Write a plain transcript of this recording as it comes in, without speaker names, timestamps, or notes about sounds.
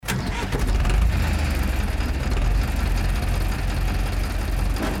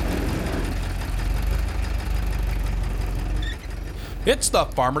It's the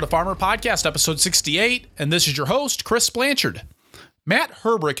Farmer to Farmer podcast, episode 68, and this is your host, Chris Blanchard. Matt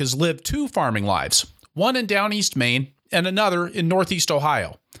Herbrick has lived two farming lives, one in Down East Maine and another in Northeast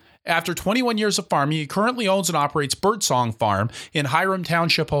Ohio. After 21 years of farming, he currently owns and operates Birdsong Farm in Hiram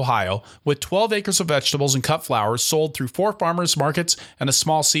Township, Ohio, with 12 acres of vegetables and cut flowers sold through 4 farmers markets and a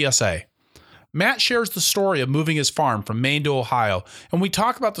small CSA. Matt shares the story of moving his farm from Maine to Ohio, and we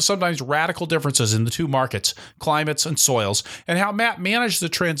talk about the sometimes radical differences in the two markets, climates, and soils, and how Matt managed the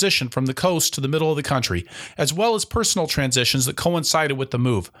transition from the coast to the middle of the country, as well as personal transitions that coincided with the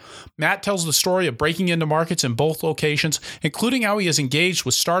move. Matt tells the story of breaking into markets in both locations, including how he has engaged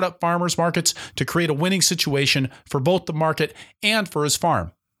with startup farmers markets to create a winning situation for both the market and for his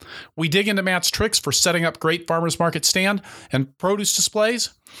farm. We dig into Matt's tricks for setting up great farmers market stand and produce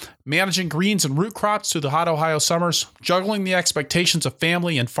displays, managing greens and root crops through the hot Ohio summers, juggling the expectations of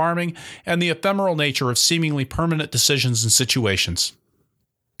family and farming, and the ephemeral nature of seemingly permanent decisions and situations.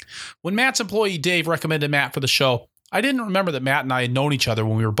 When Matt's employee Dave recommended Matt for the show, I didn't remember that Matt and I had known each other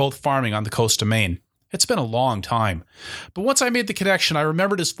when we were both farming on the coast of Maine. It's been a long time. But once I made the connection, I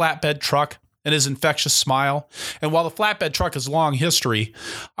remembered his flatbed truck and his infectious smile. And while the flatbed truck has long history,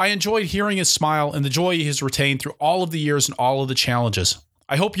 I enjoyed hearing his smile and the joy he has retained through all of the years and all of the challenges.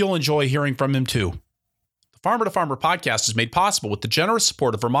 I hope you'll enjoy hearing from him too. The Farmer to Farmer podcast is made possible with the generous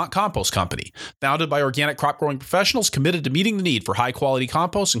support of Vermont Compost Company, founded by organic crop growing professionals committed to meeting the need for high quality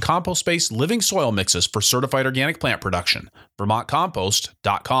compost and compost-based living soil mixes for certified organic plant production.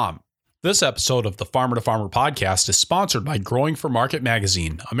 VermontCompost.com. This episode of the Farmer to Farmer podcast is sponsored by Growing for Market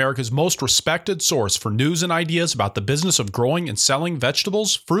magazine, America's most respected source for news and ideas about the business of growing and selling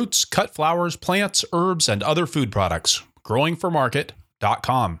vegetables, fruits, cut flowers, plants, herbs, and other food products.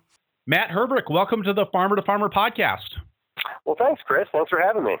 GrowingForMarket.com. Matt Herbrick, welcome to the Farmer to Farmer podcast. Well, thanks, Chris. Thanks for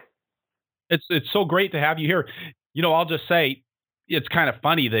having me. It's so great to have you here. You know, I'll just say it's kind of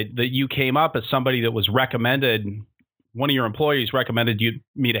funny that you came up as somebody that was recommended. One of your employees recommended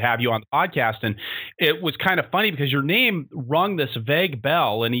me to have you on the podcast. And it was kind of funny because your name rung this vague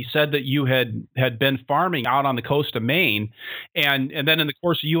bell. And he said that you had been farming out on the coast of Maine. And then in the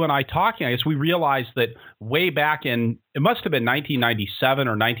course of you and I talking, I guess we realized that way back in, it must have been 1997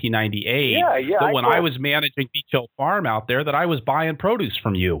 or 1998. That when I was managing Beach Hill Farm out there, that I was buying produce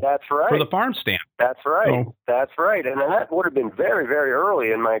from you. That's right. For the farm stand. That's right. That's right. And that would have been very, very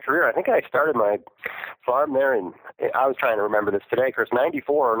early in my career. I think I started my farm there I was trying to remember this today, Chris,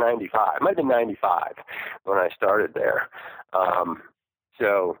 94 or 95. It might have been 95 when I started there.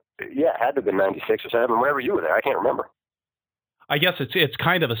 So, yeah, it had to have been 96 or 7, whenever you were there. I can't remember. I guess it's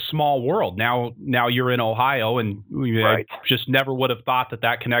kind of a small world. Now you're in Ohio, and I just never would have thought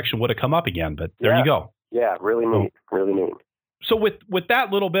that connection would have come up again, but there you go. Yeah, really neat, really neat. So with that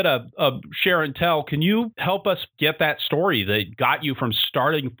little bit of share and tell, can you help us get that story that got you from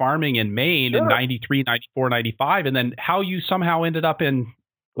starting farming in Maine in 93, 94, 95, and then how you somehow ended up in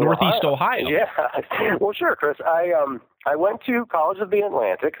Northeast Ohio? Yeah, well, sure, Chris. I went to College of the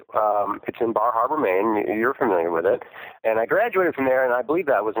Atlantic. It's in Bar Harbor, Maine. You're familiar with it. And I graduated from there, and I believe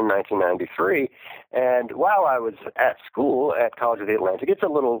that was in 1993. And while I was at school at College of the Atlantic, it's a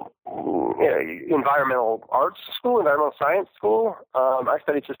little environmental arts school, environmental science school. I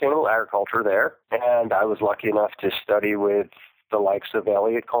studied sustainable agriculture there, and I was lucky enough to study with the likes of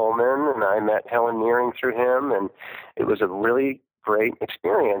Elliot Coleman, and I met Helen Nearing through him, and it was a really great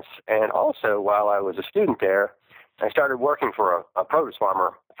experience. And also, while I was a student there, I started working for a produce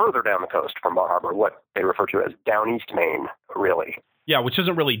farmer further down the coast from Bar Harbor, what they refer to as Down East Maine, really. Yeah, which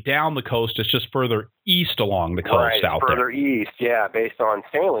isn't really down the coast. It's just further east along the coast out there. Further east, yeah, based on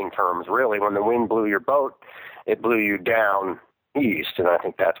sailing terms, really. When the wind blew your boat, it blew you down east, and I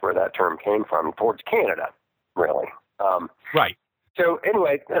think that's where that term came from, towards Canada, really. Right. So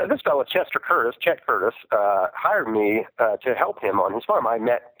anyway, this fellow, Chet Curtis, hired me to help him on his farm. I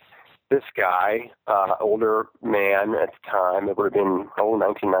met this guy, older man at the time. It would have been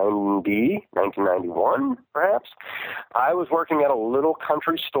 1990, 1991, perhaps. I was working at a little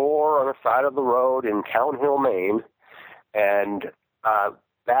country store on the side of the road in Town Hill, Maine, and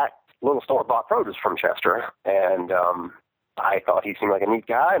that little store bought produce from Chester, and I thought he seemed like a neat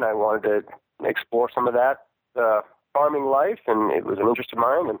guy, and I wanted to explore some of that farming life, and it was an interest of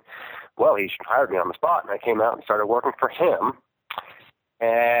mine. And well, he hired me on the spot, and I came out and started working for him.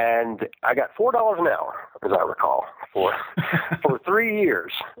 And I got $4 an hour, as I recall, for 3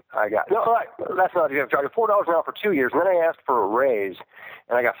 years. That's not exactly. I got $4 an hour for 2 years, and then I asked for a raise,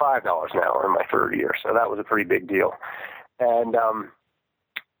 and I got $5 an hour in my third year. So that was a pretty big deal. And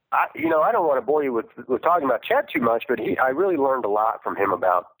I don't want to bore you with talking about Chet too much, but I really learned a lot from him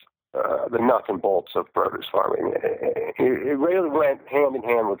about the nuts and bolts of produce farming. It really went hand in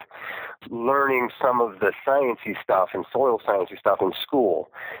hand with learning some of the sciencey stuff and soil sciencey stuff in school.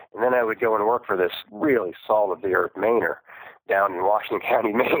 And then I would go and work for this really solid-the-earth Mainer down in Washington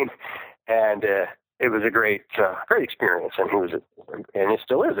County, Maine. And it was a great experience. And and he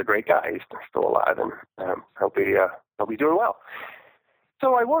still is a great guy. He's still alive, and hope he's doing well.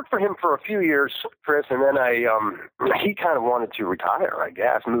 So I worked for him for a few years, Chris, and then he kind of wanted to retire, I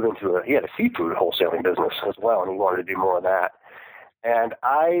guess, he had a seafood wholesaling business as well, and he wanted to do more of that. And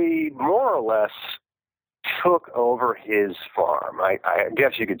I more or less took over his farm. I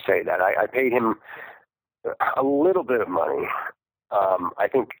guess you could say that. I paid him a little bit of money. I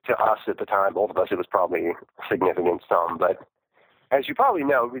think to us at the time, both of us, it was probably a significant sum. But as you probably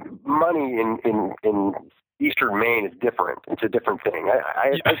know, money in Eastern Maine is different. It's a different thing.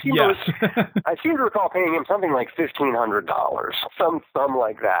 I seem to recall paying him something like $1,500, some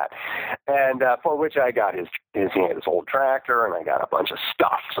like that, and for which I got his old tractor, and I got a bunch of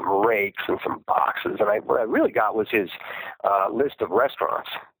stuff, some rakes and some boxes, and what I really got was his list of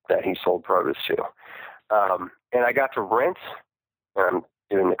restaurants that he sold produce to, and I got to rent. I'm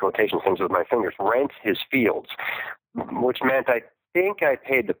doing the quotation things with my fingers. Rent his fields, which meant I think I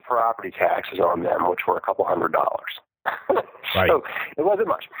paid the property taxes on them, which were $200. Right. So it wasn't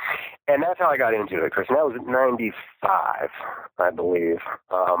much. And that's how I got into it, Chris. And that was in 95, I believe.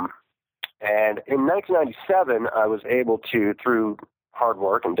 And in 1997, I was able to, through hard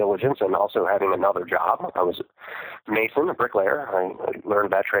work and diligence and also having another job, I was a mason, a bricklayer. I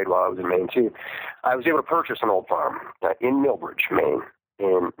learned that trade while I was in Maine, too. I was able to purchase an old farm in Millbridge, Maine,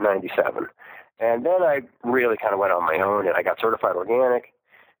 in 97. And then I really kind of went on my own, and I got certified organic,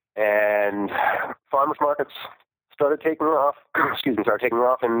 and farmers markets started taking off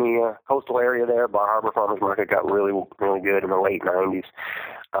in the coastal area there. Bar Harbor Farmers Market got really, really good in the late 90s.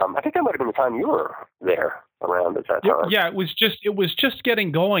 I think that might have been the time you were there around at that time. Yeah, it was just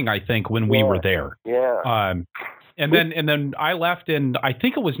getting going, I think, when we were there. Yeah. And then I left in, I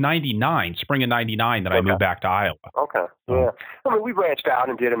think it was 99, spring of 99, that I moved back to Iowa. Okay. Yeah. I mean, we branched out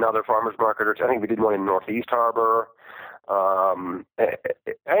and did another farmer's market, or I think we did one in Northeast Harbor. I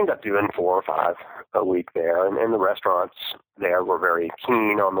ended up doing 4 or 5 a week there, and the restaurants there were very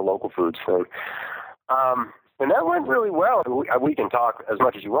keen on the local foods thing. And that went really well. We can talk as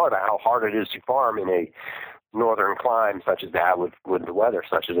much as you want about how hard it is to farm in a northern climate such as that, with the weather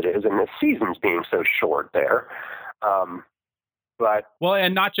such as it is, and the seasons being so short there. Well,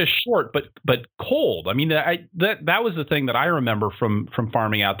 and not just short, but cold. I mean, that was the thing that I remember from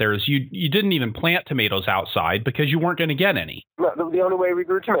farming out there is you didn't even plant tomatoes outside because you weren't going to get any. No, the only way we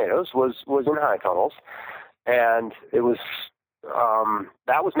grew tomatoes was in high tunnels, and it was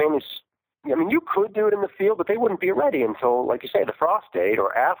that was mainly. I mean, you could do it in the field, but they wouldn't be ready until, like you say, the frost date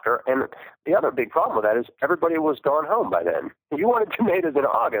or after. And the other big problem with that is everybody was gone home by then. You wanted tomatoes in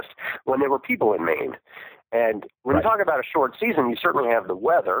August when there were people in Maine. And when you talk about a short season, you certainly have the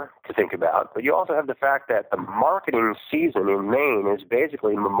weather to think about, but you also have the fact that the marketing season in Maine is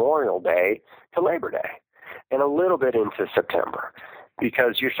basically Memorial Day to Labor Day and a little bit into September,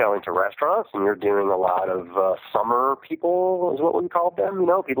 because you're selling to restaurants and you're doing a lot of summer people, is what we called them,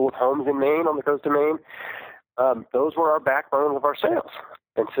 people with homes in Maine, on the coast of Maine. Those were our backbone of our sales.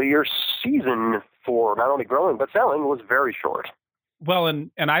 And so your season for not only growing but selling was very short. Well, and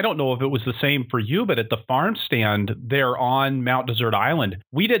I don't know if it was the same for you, but at the farm stand there on Mount Desert Island,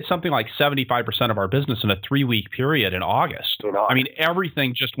 we did something like 75% of our business in a 3-week period in August. I mean,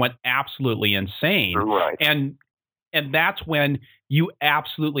 everything just went absolutely insane. Right. And that's when you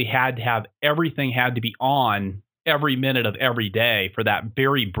absolutely had to have everything had to be on every minute of every day for that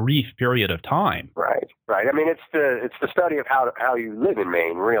very brief period of time. Right. I mean, it's the study of how you live in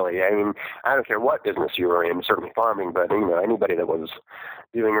Maine, really. I mean, I don't care what business you were in, certainly farming, but anybody that was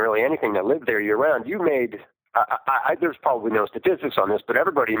doing really anything that lived there year round, you made. There's probably no statistics on this, but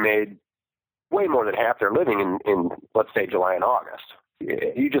everybody made way more than half their living in let's say July and August.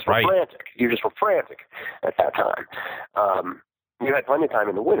 You just were frantic. You just were frantic at that time. You had plenty of time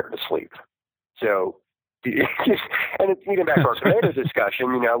in the winter to sleep. So, and it's even back to our tomato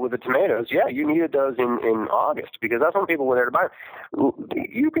discussion, with the tomatoes, you needed those in August because that's when people were there to buy them.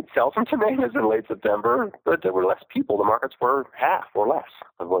 You could sell some tomatoes in late September, but there were less people. The markets were half or less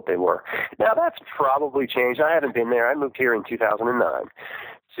of what they were. Now, that's probably changed. I haven't been there. I moved here in 2009.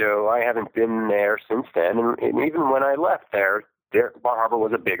 So I haven't been there since then. And even when I left there, Bar Harbor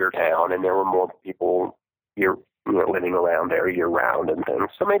was a bigger town, and there were more people living around there year round and things.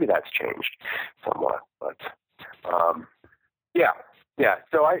 So maybe that's changed somewhat. But yeah.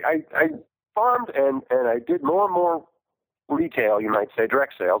 So I farmed and I did more and more retail, you might say,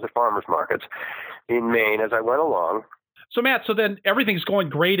 direct sales at farmers markets in Maine as I went along. So Matt, so then everything's going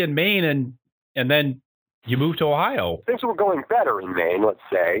great in Maine, and then you moved to Ohio. Things were going better in Maine, let's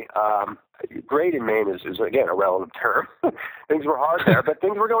say. Great in Maine is again a relative term. Things were hard there, but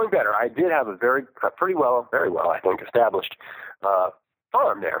things were going better. I did have a very well, I think, established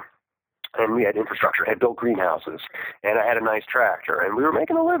farm there. And we had infrastructure, had built greenhouses, and I had a nice tractor, and we were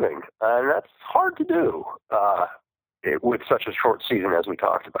making a living. And that's hard to do with such a short season as we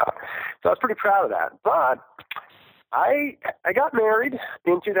talked about. So I was pretty proud of that. But I got married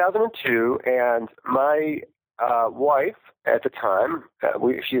in 2002, and my wife at the time,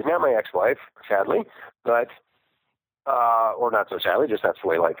 she is now my ex-wife, sadly, but or not so sadly, just that's the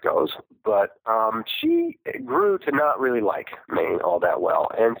way life goes. But she grew to not really like Maine all that well.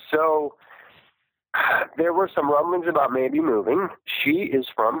 And so there were some rumblings about maybe moving. She is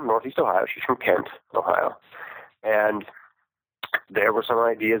from Northeast Ohio. She's from Kent, Ohio. And there were some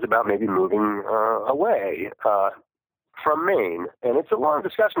ideas about maybe moving away from Maine. And it's a long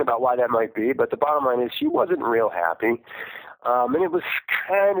discussion about why that might be, but the bottom line is she wasn't real happy. And it was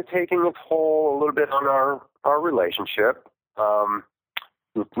kind of taking its toll a little bit on our relationship.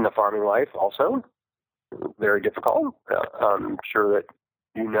 In the farming life also, very difficult. I'm sure that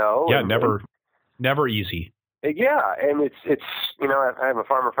you know. Yeah, never easy. Yeah, and it's I have a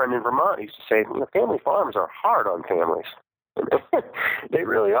farmer friend in Vermont who used to say, family farms are hard on families. They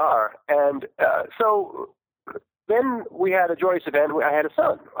really are. And so then we had a joyous event. I had a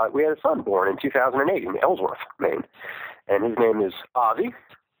son. We had a son born in 2008 in Ellsworth, Maine. And his name is Avi,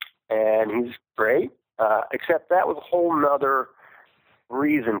 and he's great, except that was a whole nother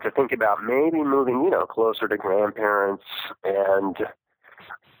reason to think about maybe moving, closer to grandparents and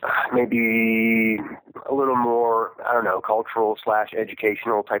maybe a little more, cultural /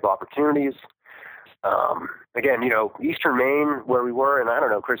 educational type opportunities. Again, Eastern Maine, where we were, and I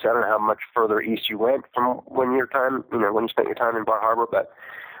don't know, Chris, I don't know how much further east you went from when you spent your time in Bar Harbor, but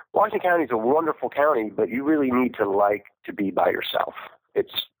Washington County is a wonderful county, but you really need to like to be by yourself.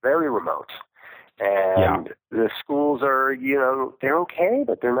 It's very remote. And the schools are, they're okay,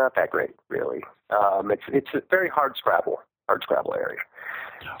 but they're not that great, really. It's a very hard scrabble area.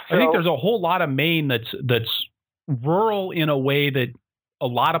 So, I think there's a whole lot of Maine that's rural in a way that a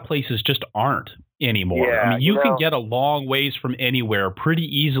lot of places just aren't anymore. Yeah, I mean, you can get a long ways from anywhere pretty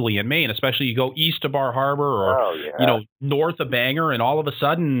easily in Maine, especially you go east of Bar Harbor or, north of Bangor, and all of a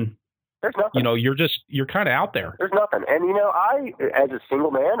sudden, there's nothing. You're kind of out there. There's nothing. And, I, as a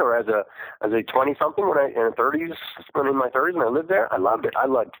single man or as a 20-something in my 30s when I lived there, I loved it. I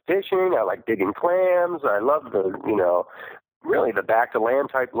loved fishing. I liked digging clams. I loved really the back to land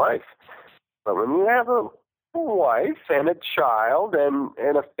type life. But when you have a wife and a child and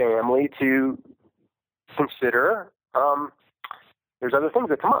a family to consider, there's other things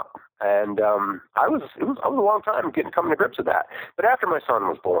that come up. And I was a long time coming to grips with that. But after my son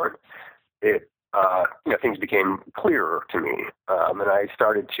was born, things became clearer to me, and I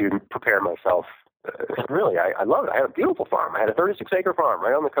started to prepare myself. Really, I loved it. I had a beautiful farm. I had a 36-acre farm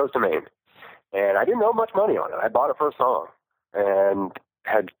right on the coast of Maine, and I didn't know much money on it. I bought it for a song, and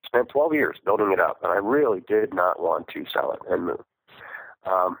had spent 12 years building it up, and I really did not want to sell it and move.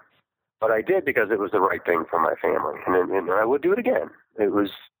 But I did because it was the right thing for my family, and I would do it again. It was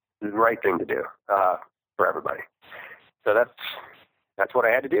the right thing to do for everybody. So that's what I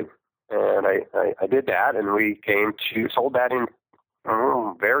had to do. And I did that, and we sold that in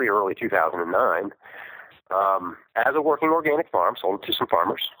very early 2009 as a working organic farm, sold it to some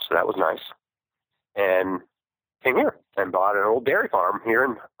farmers, so that was nice. And came here and bought an old dairy farm here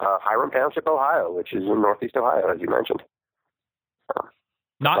in Hiram Township, Ohio, which is in Northeast Ohio, as you mentioned.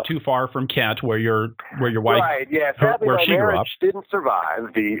 Not too far from Kent, where your wife, right? Yeah, sadly, where my she grew up, marriage didn't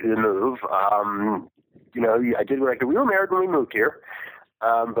survive the move. I did what I could. We were married when we moved here,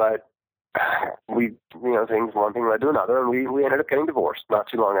 but we, one thing led to another, and we ended up getting divorced not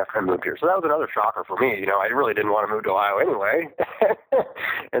too long after I moved here. So that was another shocker for me. I really didn't want to move to Ohio anyway,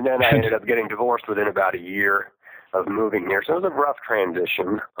 and then I ended up getting divorced within about a year of moving here. So it was a rough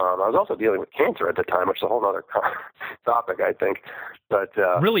transition. I was also dealing with cancer at the time, which is a whole other topic, I think. But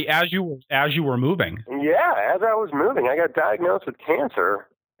really, as you were moving, yeah, as I was moving, I got diagnosed with cancer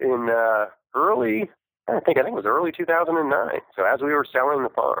in early 2009. So as we were selling the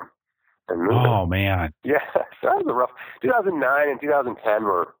farm and moving. Oh man, yeah, so that was a rough. 2009 and 2010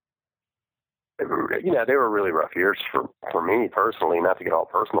 were. They were really rough years for me personally. Not to get all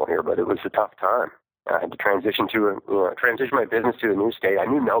personal here, but it was a tough time. I had to transition my business to a new state. I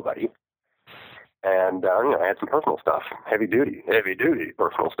knew nobody, and I had some personal stuff, heavy duty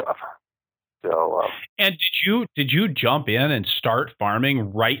personal stuff. So, And did you jump in and start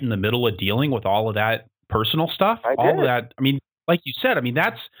farming right in the middle of dealing with all of that personal stuff? All of that. I mean, like you said, I mean,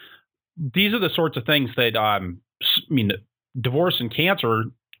 these are the sorts of things that divorce and cancer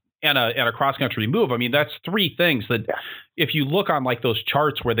and a cross country move. I mean, that's three things that if you look on like those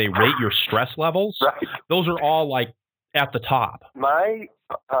charts where they rate your stress levels, those are all like at the top. My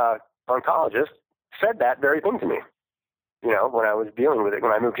oncologist said that very thing to me. When I was dealing with it,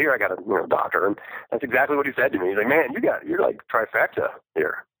 when I moved here, I got a doctor, and that's exactly what he said to me. He's like, "Man, you're like trifecta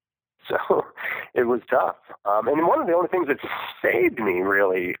here." So it was tough. And one of the only things that saved me,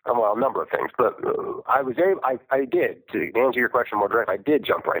 really, well, a number of things, but I did, to answer your question more directly, I did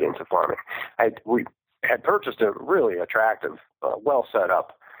jump right into farming. We had purchased a really attractive, well set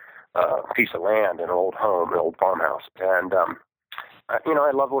up piece of land, an old home, an old farmhouse, and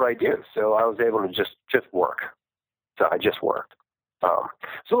I love what I do, so I was able to just work. So I just worked.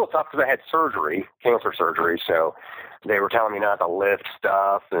 It's a little tough because I had cancer surgery, so they were telling me not to lift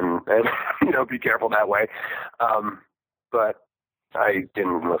stuff and be careful that way. But I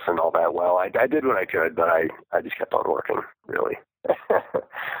didn't listen all that well. I did what I could, but I just kept on working, really.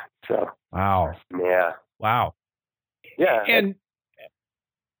 So. Wow. Yeah. Wow. Yeah. And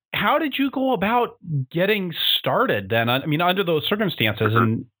how did you go about getting started then? I mean, under those circumstances,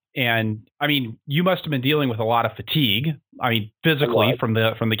 and I mean, you must have been dealing with a lot of fatigue. I mean, physically from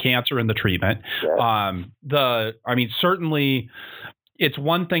the cancer and the treatment. Yeah. Certainly, it's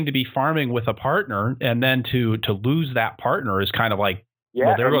one thing to be farming with a partner, and then to lose that partner is kind of like,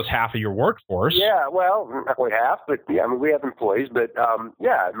 well, there goes half of your workforce. Yeah, well, not quite half, but yeah, I mean, we have employees, but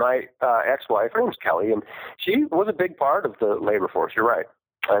my ex-wife, her name's Kelly, and she was a big part of the labor force. You're right.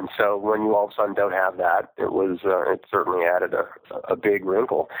 And so when you all of a sudden don't have that, it certainly added a big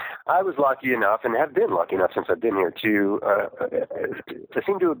wrinkle. I was lucky enough, and have been lucky enough since I've been here, to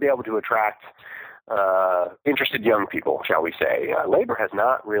seem to be able to attract interested young people, shall we say. Labor has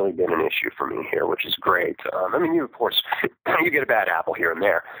not really been an issue for me here, which is great. You of course you get a bad apple here and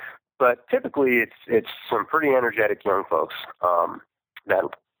there, but typically it's some pretty energetic young folks that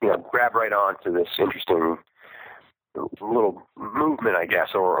grab right on to this interesting little movement, I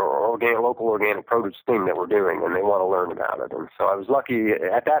guess, or local organic produce thing that we're doing, and they want to learn about it. And so I was lucky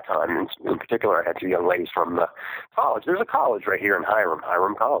at that time. In particular, I had two young ladies from the college. There's a college right here in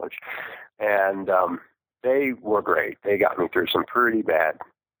Hiram College, and they were great. They got me through some pretty bad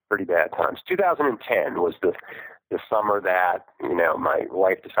times. 2010 was the summer that my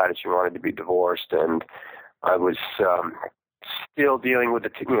wife decided she wanted to be divorced, and I was still dealing with the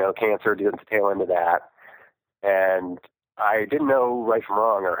cancer, dealing with the tail end of that. And I didn't know right from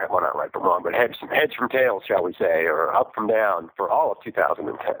wrong, or well, not right from wrong, but heads from tails, shall we say, or up from down for all of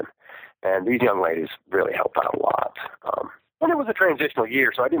 2010. And these young ladies really helped out a lot. And it was a transitional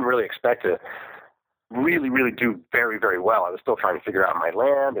year, so I didn't really expect to really, really do very, very well. I was still trying to figure out my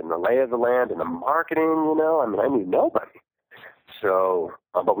land and the lay of the land and the marketing, I knew nobody. So,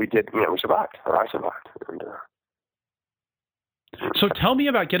 but we did, we survived, or I survived. And, so tell me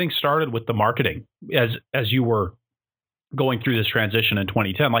about getting started with the marketing as you were going through this transition in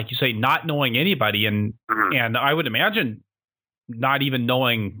 2010. Like you say, not knowing anybody, and I would imagine not even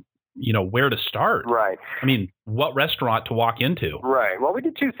knowing, where to start. Right. I mean, what restaurant to walk into. Right. Well, we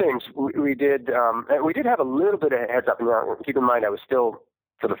did two things. We did have a little bit of heads up. Keep in mind, I was still,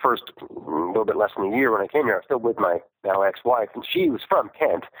 for the first little bit less than a year when I came here, I was still with my now ex-wife, and she was from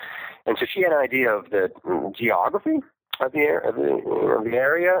Kent, and so she had an idea of the geography of the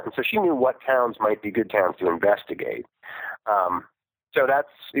area, and so she knew what towns might be good towns to investigate. So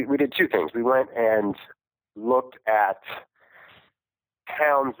we did two things. We went and looked at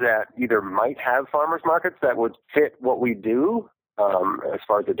towns that either might have farmers markets that would fit what we do, as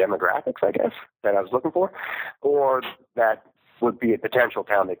far as the demographics, I guess, that I was looking for, or that would be a potential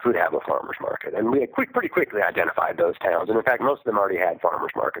town that could have a farmer's market. And we had pretty quickly identified those towns. And in fact, most of them already had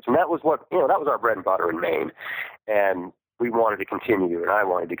farmer's markets. And that was that was our bread and butter in Maine. And we wanted to continue, and I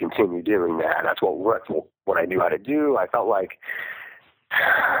wanted to continue doing that. That's what I knew how to do. I felt like,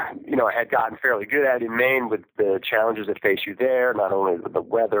 I had gotten fairly good at it in Maine with the challenges that face you there, not only with the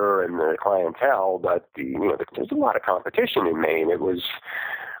weather and the clientele, but there's a lot of competition in Maine. It was,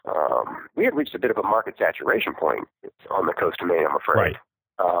 we had reached a bit of a market saturation point on the coast of Maine, I'm afraid.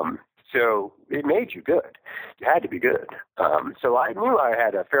 Right. So it made you good. You had to be good. So I knew I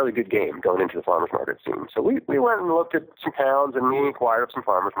had a fairly good game going into the farmers market scene. So we went and looked at some towns, and we inquired of some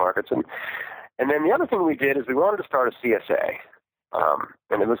farmers markets. And then the other thing we did is we wanted to start a CSA.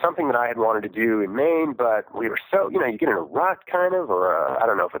 And it was something that I had wanted to do in Maine, but we were so, you get in a rut kind of, or I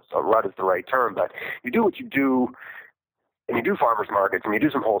don't know if a rut is the right term, but you do what you do and you do farmers markets and you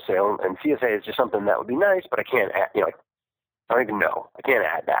do some wholesale, and CSA is just something that would be nice, but I can't add, I don't even know. I can't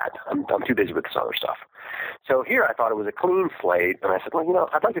add that. I'm too busy with this other stuff. So here I thought it was a clean slate, and I said, well,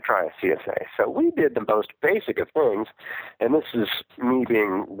 I'd like to try a CSA. So we did the most basic of things, and this is me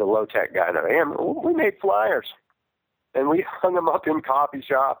being the low-tech guy that I am. We made flyers, and we hung them up in coffee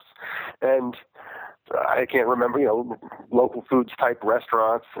shops, and I can't remember, local foods type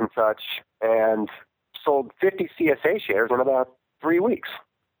restaurants and such, and sold 50 CSA shares in about 3 weeks.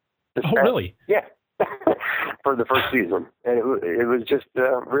 Really? Yeah. For the first season, and it was just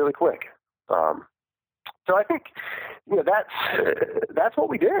really quick. So I think that's what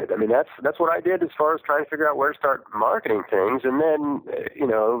we did. I mean, that's what I did as far as trying to figure out where to start marketing things. And then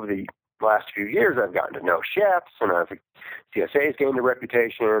over the last few years, I've gotten to know chefs, and CSA's gained a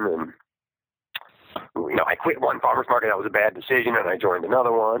reputation. And I quit one farmers market that was a bad decision, and I joined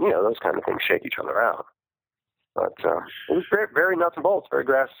another one. Those kind of things shake each other out. But it was very, very nuts and bolts, very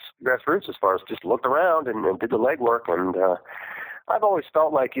grassroots as far as just looked around and did the legwork. And I've always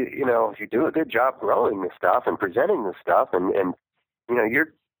felt like, if you do a good job growing this stuff and presenting this stuff and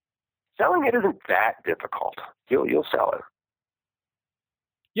you're selling it isn't that difficult. You'll sell it.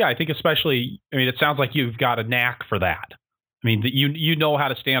 Yeah, I think especially, it sounds like you've got a knack for that. You know how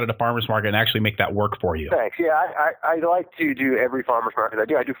to stand at a farmer's market and actually make that work for you. Thanks. Yeah, I like to do every farmer's market I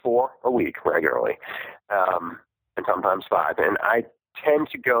do. I do 4 a week regularly, and sometimes 5. And I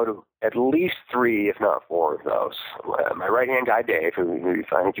tend to go to at least 3, if not 4 of those. My right-hand guy, Dave, who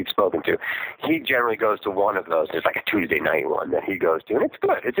I think you've spoken to, he generally goes to one of those. There's like a Tuesday night one that he goes to, and it's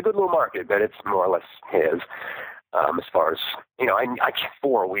good. It's a good little market, but it's more or less his. As far as, I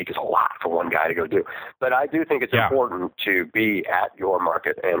 4 a week is a lot for one guy to go do. But I do think it's important to be at your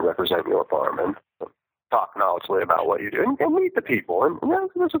market and represent your farm and talk knowledgeably about what you do and meet the people. And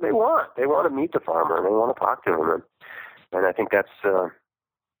that's what they want. They want to meet the farmer and they want to talk to him. And I think that's, it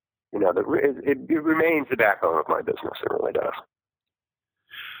remains the backbone of my business. It really does.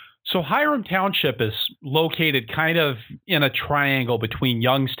 So Hiram Township is located kind of in a triangle between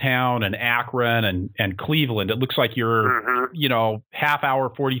Youngstown and Akron and Cleveland. It looks like you're, half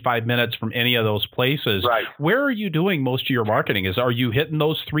hour, 45 minutes from any of those places. Right. Where are you doing most of your marketing? Are you hitting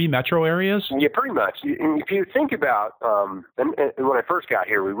those 3 metro areas? Yeah, pretty much. If you think about, and when I first got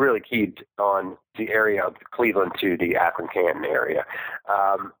here, we really keyed on the area of Cleveland to the Akron-Canton area.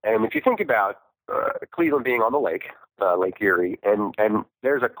 And if you think about Cleveland being on the lake, Lake Erie, and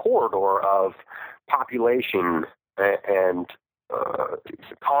there's a corridor of population and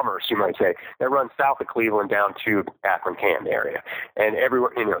commerce, you might say, that runs south of Cleveland down to Akron-Canton area. And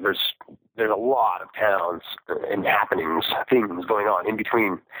everywhere, there's a lot of towns and things going on in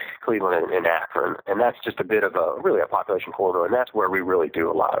between Cleveland and Akron. And that's just a bit of a population corridor. And that's where we really do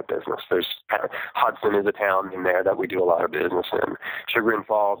a lot of business. There's Hudson is a town in there that we do a lot of business in. Chagrin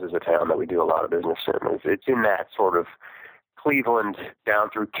Falls is a town that we do a lot of business in. It's in that sort of Cleveland down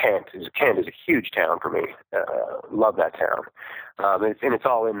through Kent. Kent is a huge town for me. Love that town. And it's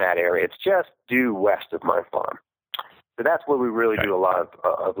all in that area. It's just due west of my farm. So that's where we really do a lot of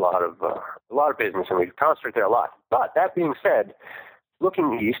business, and we concentrate there a lot. But that being said,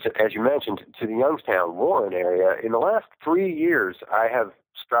 looking east, as you mentioned, to the Youngstown, Warren area, in the last 3 years, I have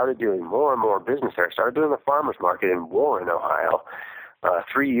started doing more and more business there. I started doing a farmer's market in Warren, Ohio,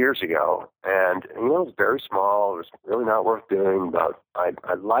 3 years ago. And, it was very small. It was really not worth doing, but I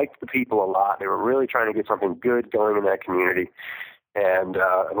liked the people a lot. They were really trying to get something good going in that community, and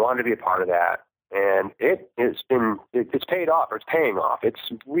I wanted to be a part of that. And it's paid off, or it's paying off. It's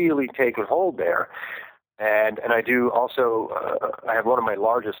really taken hold there. And I do also, I have one of my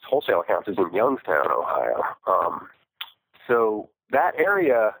largest wholesale accounts is in Youngstown, Ohio. So that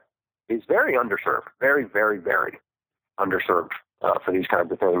area is very underserved, very, very, very underserved for these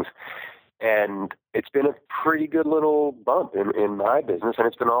kinds of things. And it's been a pretty good little bump in my business, and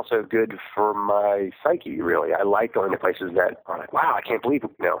it's been also good for my psyche, really. I like going to places that are like, wow, I can't believe, you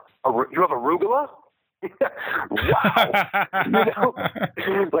have arugula? Wow.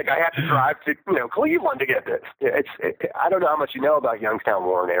 Like I have to drive to, Cleveland to get this. I don't know how much you know about Youngstown,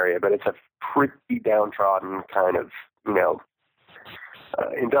 Warren area, but it's a pretty downtrodden kind of,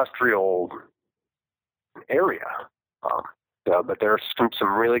 industrial area. But there are some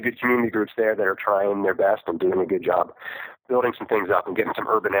really good community groups there that are trying their best and doing a good job building some things up and getting some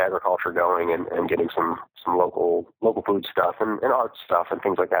urban agriculture going and getting some local food stuff and art stuff and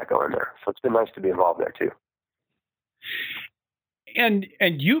things like that going there. So it's been nice to be involved there too. And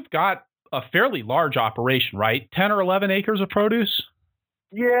you've got a fairly large operation, right? 10 or 11 acres of produce?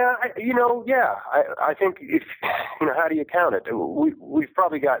 Yeah, I think if how do you count it? We've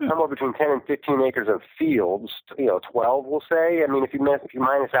probably got somewhere between 10 and 15 acres of fields. 12, we'll say. I mean, if you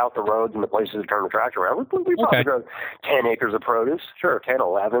minus out the roads and the places to turn the tractor around, we probably grow 10 acres of produce. Sure, 10,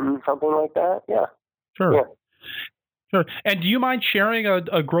 11, something like that. Yeah. Sure. Yeah. Sure. And do you mind sharing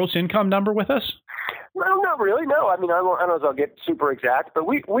a gross income number with us? Well, not really. No. I mean, I don't know if I'll get super exact, but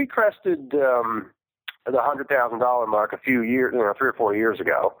we crested the $100,000 mark a few years, 3 or 4 years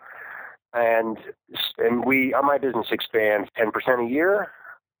ago, and my business expands 10% a year.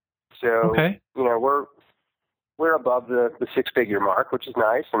 So we're above the 6-figure mark, which is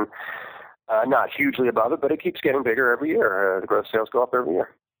nice, and not hugely above it, but it keeps getting bigger every year. The gross sales go up every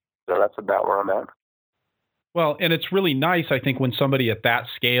year, so that's about where I'm at. Well, and it's really nice, I think, when somebody at that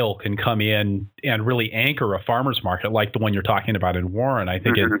scale can come in and really anchor a farmer's market like the one you're talking about in Warren. I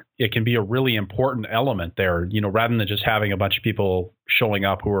think it can be a really important element there, rather than just having a bunch of people showing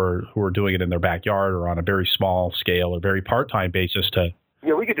up who are doing it in their backyard or on a very small scale or very part-time basis to.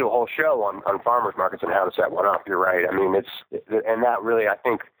 Yeah, we could do a whole show on farmers markets and how to set one up. You're right. I mean, and that really, I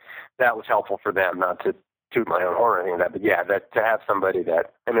think that was helpful for them, not to toot my own horn or anything like that, but yeah, that to have somebody I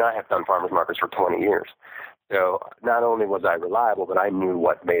have done farmers markets for 20 years. So not only was I reliable, but I knew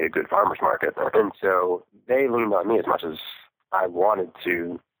what made a good farmer's market. And so they leaned on me as much as I wanted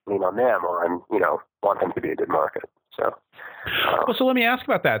to lean on them, or want them to be a good market. So, so let me ask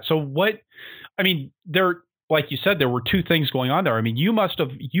about that. So like you said, there were two things going on there. I mean, you must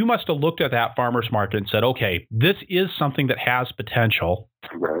have looked at that farmer's market and said, okay, this is something that has potential.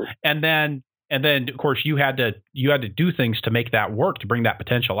 Right. And then of course you had to do things to make that work, to bring that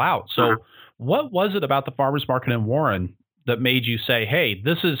potential out. So what was it about the farmers market in Warren that made you say, hey,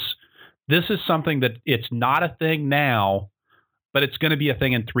 this is something that it's not a thing now, but it's going to be a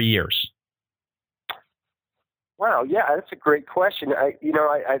thing in 3 years? Wow, yeah, that's a great question.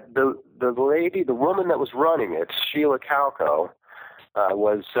 The woman that was running it, Sheila Calco, it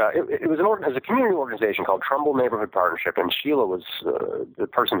was a community organization called Trumbull Neighborhood Partnership, and Sheila was the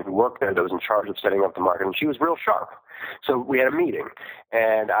person who worked there that was in charge of setting up the market, and she was real sharp. So we had a meeting,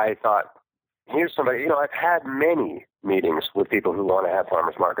 and I thought, here's somebody, I've had many meetings with people who want to have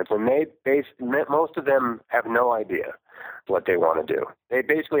farmers markets, and most of them have no idea what they want to do. They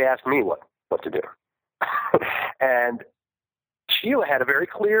basically ask me what to do. And Sheila had a very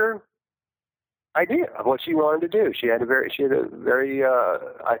clear idea of what she wanted to do. She had a very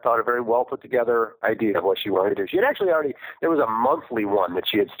I thought, a very well put together idea of what she wanted to do. She had actually there was a monthly one that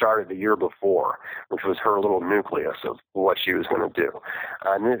she had started the year before, which was her little nucleus of what she was going to do.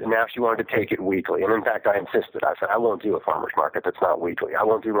 And now she wanted to take it weekly. And in fact, I insisted. I said, I won't do a farmer's market that's not weekly. I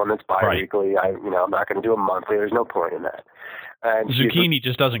won't do one that's bi-weekly. Right. I'm not going to do a monthly. There's no point in that. And zucchini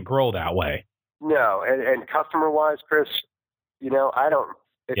just doesn't grow that way. No. And customer-wise, Chris, I don't.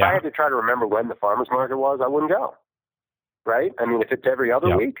 If I had to try to remember when the farmer's market was, I wouldn't go. Right? I mean, if it's every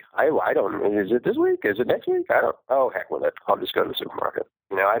other week, I don't. Is it this week? Is it next week? I don't. Oh, heck with it. I'll just go to the supermarket.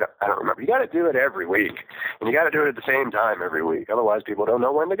 I don't remember. You got to do it every week, and you got to do it at the same time every week. Otherwise, people don't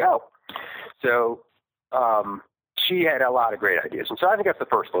know when to go. So, she had a lot of great ideas, and so I think that's the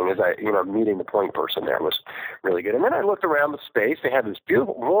first thing. Is meeting the point person there was really good. And then I looked around the space. They had this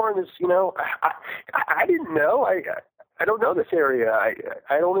beautiful Warren. I didn't know. I don't know this area.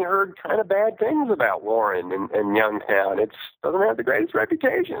 I only heard kind of bad things about Warren and Youngstown. It doesn't have the greatest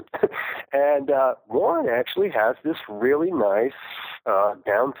reputation. And Warren actually has this really nice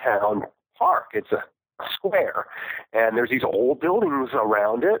downtown park. It's a square, and there's these old buildings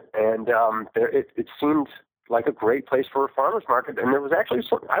around it, and it seemed like a great place for a farmer's market. And there was actually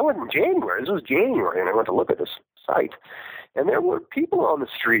I went in January. This was January, and I went to look at this site, and there were people on the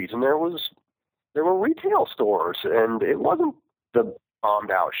streets, and there were retail stores, and it wasn't the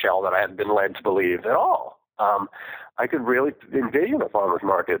bombed-out shell that I had been led to believe at all. I could really envision a farmer's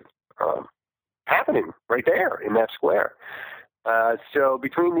market happening right there in that square. So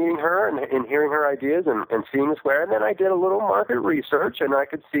between meeting her and hearing her ideas and seeing the square, and then I did a little market research, and I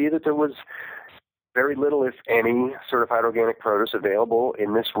could see that there was very little, if any, certified organic produce available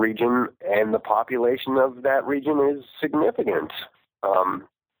in this region, and the population of that region is significant.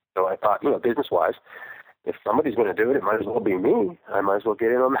 So I thought, business-wise, if somebody's going to do it, it might as well be me. I might as well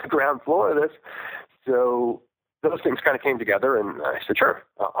get in on the ground floor of this. So those things kind of came together, and I said, sure,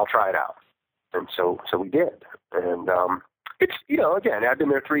 I'll try it out. And so we did. And it's, again, I've been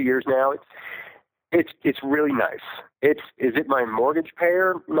there 3 years now. It's really nice. Is it my mortgage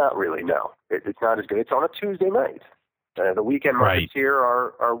payer? Not really, no. It's not as good. It's on a Tuesday night. The weekend markets here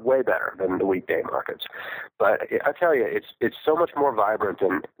are way better than the weekday markets. But I tell you, it's so much more vibrant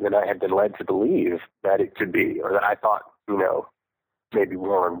than I had been led to believe that it could be, or that I thought, maybe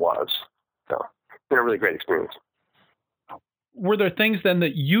Warren was. So it's been a really great experience. Were there things then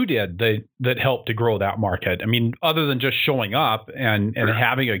that you did that helped to grow that market? I mean, other than just showing up and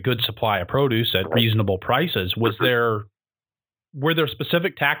having a good supply of produce at reasonable prices, were there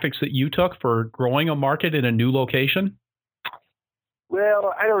specific tactics that you took for growing a market in a new location?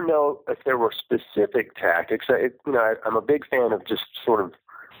 Well, I don't know if there were specific tactics. I'm a big fan of just sort of,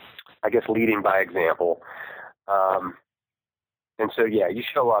 I guess, leading by example. And so, yeah, you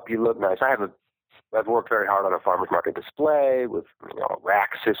show up, you look nice. I've worked very hard on a farmer's market display with, a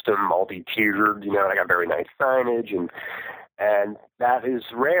rack system, multi-tiered, and I got very nice signage, and that is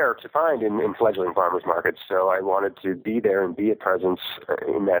rare to find in fledgling farmers markets. So I wanted to be there and be a presence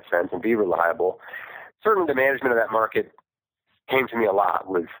in that sense and be reliable. Certainly the management of that market came to me a lot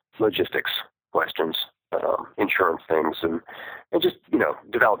with logistics questions, insurance things, and just,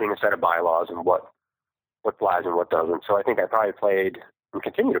 developing a set of bylaws and what flies and what doesn't. So I think I probably played and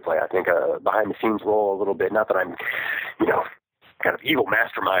continue to play, I think, a behind-the-scenes role a little bit. Not that I'm, kind of evil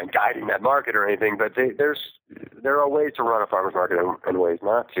mastermind guiding that market or anything, but there are ways to run a farmer's market and ways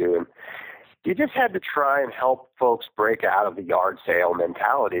not to. And you just had to try and help folks break out of the yard sale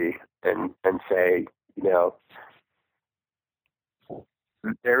mentality and say,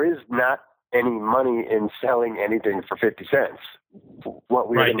 there is not any money in selling anything for 50 cents. What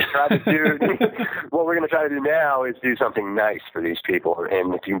we're going to try to do now is do something nice for these people.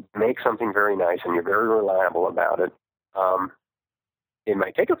 And if you make something very nice and you're very reliable about it, it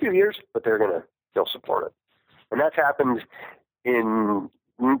might take a few years, but they'll support it. And that's happened in,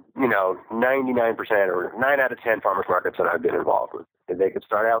 99% or 9 out of 10 farmers markets that I've been involved with. They could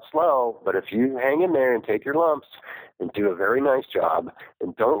start out slow, but if you hang in there and take your lumps and do a very nice job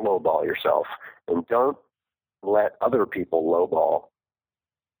and don't lowball yourself and don't let other people lowball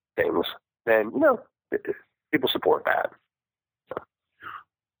things, then, people support that.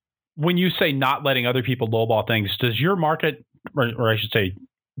 When you say not letting other people lowball things, does your market, or I should say,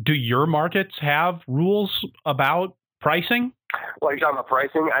 do your markets have rules about pricing? Well, you're talking about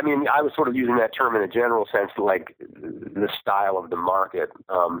pricing? I mean, I was sort of using that term in a general sense, like the style of the market.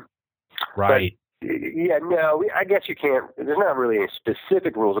 Right. I guess you can't. There's not really any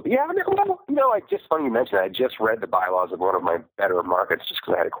specific rules. But yeah, just funny you mentioned that. I just read the bylaws of one of my better markets just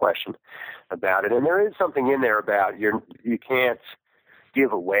because I had a question about it. And there is something in there about you can't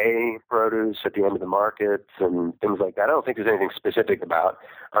give away produce at the end of the market and things like that. I don't think there's anything specific about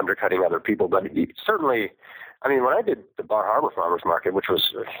undercutting other people, but certainly, I mean, when I did the Bar Harbor Farmers Market, which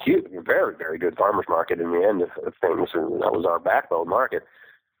was a huge, very, very good farmers market in the end of things, and that was our backbone market,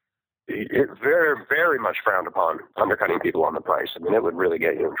 it very, very much frowned upon undercutting people on the price. I mean, it would really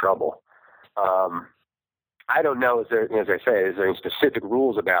get you in trouble. I don't know, as I say, is there any specific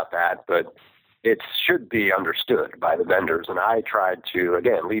rules about that, but it should be understood by the vendors. And I tried to,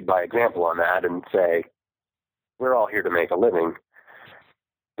 again, lead by example on that and say, we're all here to make a living.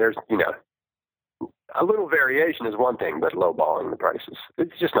 There's, a little variation is one thing, but lowballing the prices,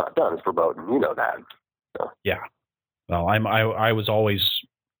 it's just not done. It's verboten. You know that. So. Yeah. Well, I was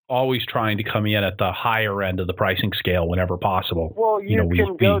always trying to come in at the higher end of the pricing scale whenever possible. Well, you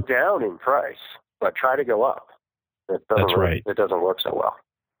can go down in price, but try to go up. That's right. It doesn't work so well.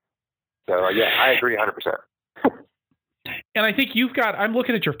 So, yeah, I agree 100%. And I think I'm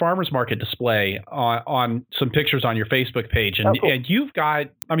looking at your farmers market display on some pictures on your Facebook page, and, cool. and you've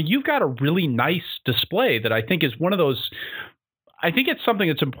got a really nice display that I think is one of those. I think it's something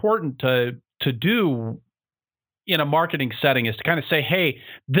that's important to do in a marketing setting, is to kind of say, hey,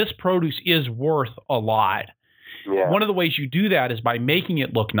 this produce is worth a lot. Yeah. One of the ways you do that is by making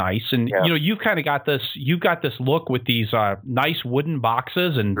it look nice. And, you've kind of got this look with these nice wooden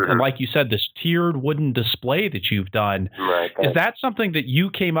boxes and like you said, this tiered wooden display that you've done. Right. Is that something that you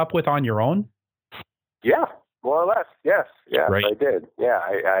came up with on your own? Yeah, more or less. Yes. Yeah, right. I did. Yeah,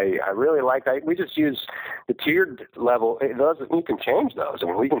 I really like that. We just use the tiered level. You can change those. I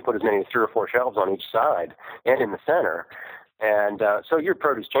mean, we can put as many as 3 or 4 shelves on each side and in the center. And so your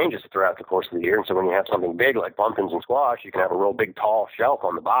produce changes throughout the course of the year. And so when you have something big like pumpkins and squash, you can have a real big, tall shelf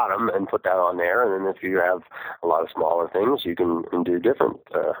on the bottom and put that on there. And then if you have a lot of smaller things, you can do different.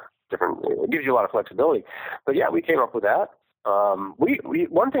 It gives you a lot of flexibility. But yeah, we came up with that.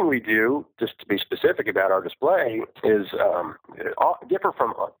 One thing we do, just to be specific about our display, is different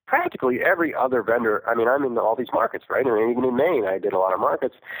from practically every other vendor. I mean, I'm in all these markets, right? I mean, even in Maine, I did a lot of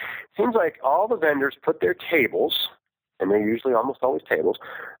markets. It seems like all the vendors put their tables, and they're usually almost always tables,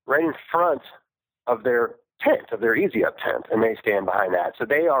 right in front of their tent, of their Easy Up tent, and they stand behind that. So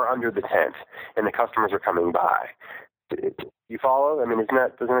they are under the tent, and the customers are coming by. You follow? I mean,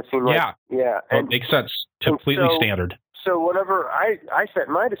 doesn't it seem like... Yeah. Yeah. It makes sense. Completely standard. So whenever I set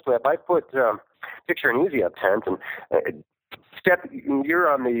my display up, I put picture an Easy Up tent and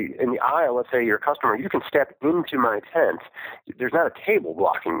you're in the aisle, let's say you're a customer, you can step into my tent. There's not a table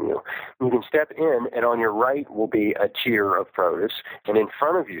blocking you. You can step in, and on your right will be a tier of produce, and in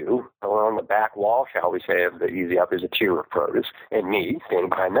front of you, along the back wall, shall we say, of the Easy Up is a tier of produce, and me standing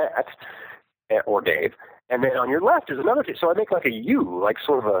behind that, or Dave. And then on your left is another tier. So I make like a U, like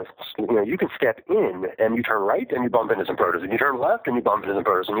sort of you can step in and you turn right and you bump into some produce, and you turn left and you bump into some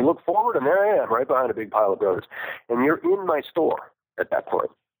produce, and you look forward and there I am right behind a big pile of produce. And you're in my store at that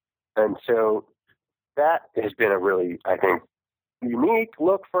point. And so that has been a really, I think, unique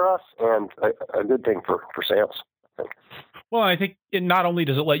look for us and a good thing for sales, I think. Well, I think it not only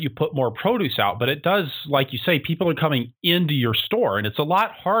does it let you put more produce out, but it does, like you say, people are coming into your store, and it's a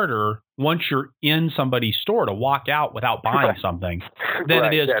lot harder once you're in somebody's store to walk out without buying something than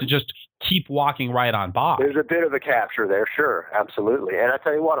it is to just keep walking right on by. There's a bit of a capture there, sure, absolutely. And I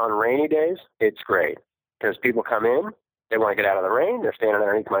tell you what, on rainy days, it's great because people come in. They want to get out of the rain. They're standing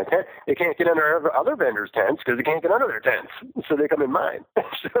underneath my tent. They can't get under other vendors' tents because they can't get under their tents. So they come in mine.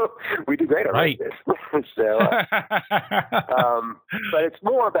 So we do great on this. So, but it's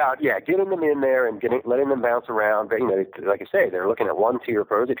more about, getting them in there and letting them bounce around. But, like I say, they're looking at one tier of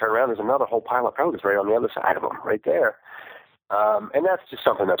produce. They turn around, there's another whole pile of produce right on the other side of them, right there. And that's just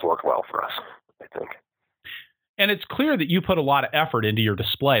something that's worked well for us, I think. And it's clear that you put a lot of effort into your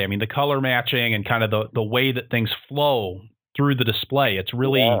display. I mean, the color matching and kind of the way that things flow through the display. It's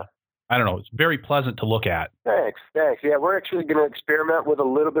really, I don't know, it's very pleasant to look at. Thanks. Yeah, we're actually going to experiment with a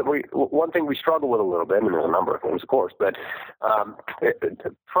little bit. One thing we struggle with a little bit, and there's a number of things, of course, but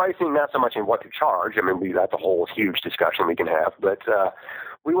pricing, not so much in what to charge. I mean, that's a whole huge discussion we can have, but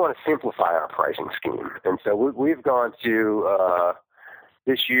we want to simplify our pricing scheme. And so we've gone to...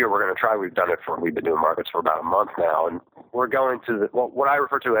 this year, we're going to try. We've been doing markets for about a month now, and we're going to what I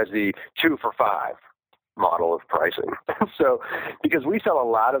refer to as the 2 for $5 model of pricing. So, because we sell a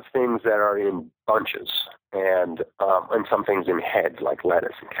lot of things that are in bunches, and some things in heads like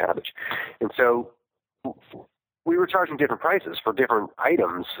lettuce and cabbage, and so we were charging different prices for different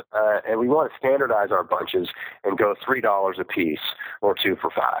items, and we want to standardize our bunches and go $3 a piece or 2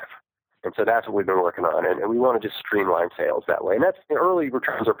 for $5. And so that's what we've been working on, and we want to just streamline sales that way. And the early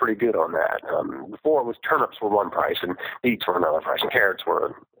returns are pretty good on that. Before it was turnips were one price, and beets were another price, and carrots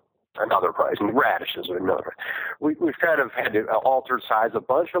were another price, and radishes were another price. We've kind of had to alter the size of the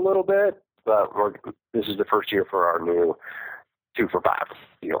bunch a little bit, but this is the first year for our new 2 for $5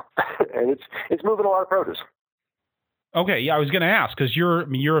 deal, and it's moving a lot of produce. Okay, I was going to ask, because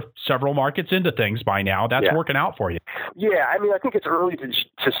you're several markets into things by now. That's working out for you. Yeah, I mean, I think it's early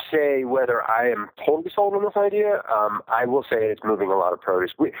to say whether I am totally sold on this idea. I will say it's moving a lot of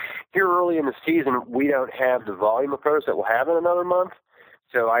produce. Here early in the season, we don't have the volume of produce that we'll have in another month.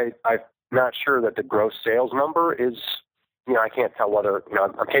 So I'm not sure that the gross sales number is, I can't tell whether,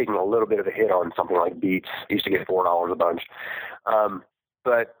 I'm taking a little bit of a hit on something like beets. I used to get $4 a bunch.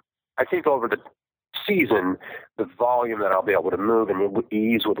 But I think over the season, the volume that I'll be able to move and the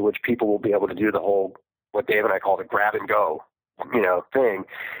ease with which people will be able to do the whole, what Dave and I call the grab and go, thing,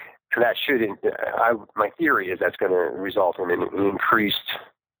 that should, my theory is that's going to result in an increased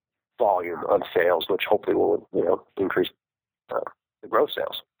volume of sales, which hopefully will, increase the gross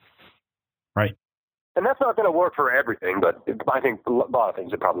sales. Right. And that's not going to work for everything, but I think a lot of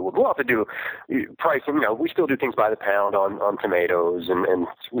things it probably will. We'll have to do pricing. We still do things by the pound on tomatoes, and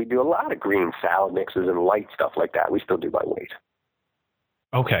we do a lot of green salad mixes and light stuff like that. We still do by weight.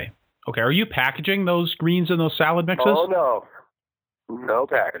 Okay. Are you packaging those greens and those salad mixes? Oh, no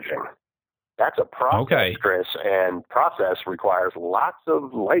packaging. That's a process, Chris, and process requires lots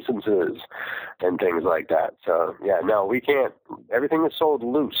of licenses and things like that. So, we can't. Everything is sold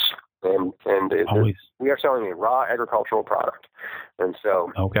loose. And we are selling a raw agricultural product, and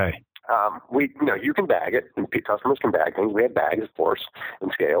so you can bag it, and customers can bag things. We have bags, of course,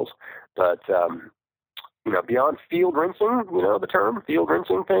 and scales, but beyond field rinsing, the term field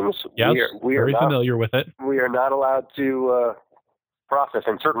rinsing things. Yes, we are very familiar with it. We are not allowed to process,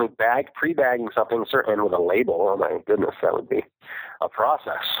 and certainly pre-bagging something, and with a label. Oh my goodness, that would be a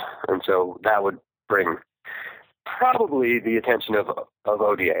process, and so that would bring probably the attention of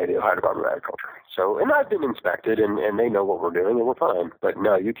ODA, the Ohio Department of Agriculture. So, and I've been inspected, and they know what we're doing, and we're fine. But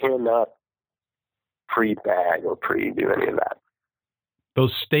no, you cannot pre-bag or pre-do any of that.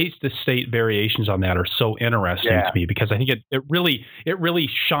 Those state-to-state variations on that are so interesting to me, because I think it really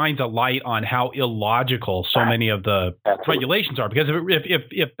shines a light on how illogical so many of the regulations are. Because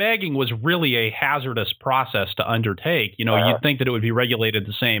if bagging was really a hazardous process to undertake, you'd think that it would be regulated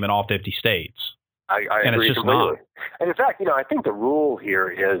the same in all 50 states. I agree completely. And in fact, I think the rule here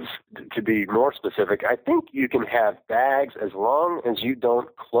is, to be more specific, I think you can have bags as long as you don't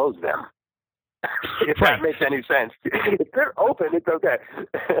close them. If that makes any sense. If they're open, it's okay.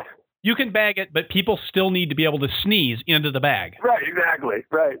 You can bag it, but people still need to be able to sneeze into the bag. Right, exactly.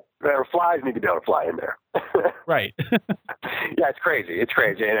 Right. Or flies need to be able to fly in there. Right. Yeah, it's crazy. It's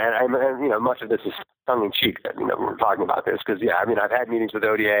crazy. And much of this is tongue in cheek that, we're talking about this because, I've had meetings with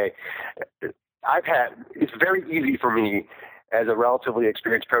ODA. It's very easy for me as a relatively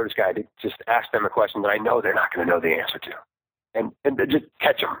experienced produce guy to just ask them a question that I know they're not going to know the answer to. And just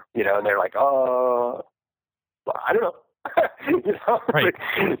catch them, and they're like, well, I don't know. Right.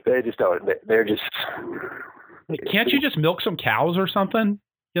 They just don't. They're just. Can't you just milk some cows or something?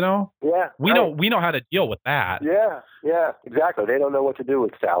 Yeah. We know how to deal with that. Yeah, exactly. They don't know what to do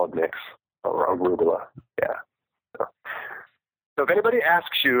with salad mix or arugula. Yeah. So if anybody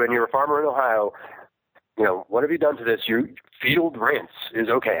asks you and you're a farmer in Ohio, what have you done to this? Your field rinse is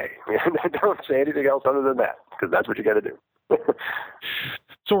okay. Don't say anything else other than that, because that's what you got to do.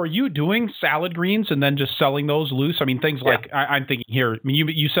 So are you doing salad greens and then just selling those loose? I mean, things like, I'm thinking here,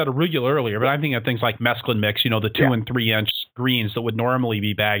 you said arugula earlier, but I'm thinking of things like mesclun mix, the 2 and 3 inch greens that would normally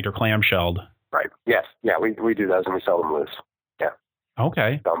be bagged or clamshelled. Right. Yes. Yeah, we do those and we sell them loose. Yeah.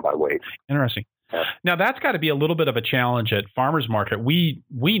 Okay. Done by weight. Interesting. Yeah. Now that's got to be a little bit of a challenge at farmers market. We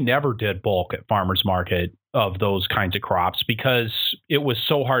never did bulk at farmers market of those kinds of crops because it was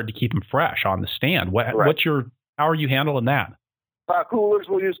so hard to keep them fresh on the stand. How are you handling that? Coolers,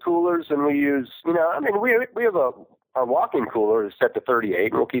 we'll use coolers, and we use, we have our walk-in cooler is set to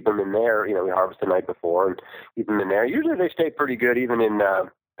 38, and we'll keep them in there. We harvest the night before and keep them in there. Usually they stay pretty good, even in,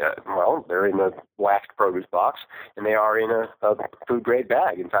 they're in a waxed produce box, and they are in a food-grade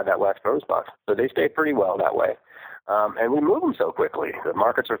bag inside that waxed produce box. So they stay pretty well that way. And we move them so quickly. The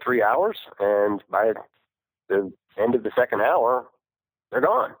markets are 3 hours, and by the end of the second hour, they're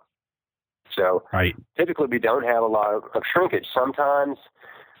gone. So Typically we don't have a lot of shrinkage. Sometimes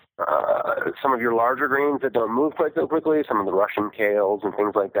some of your larger greens that don't move quite so quickly, some of the Russian kales and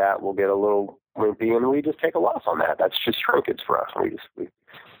things like that will get a little wimpy, and we just take a loss on that. That's just shrinkage for us. We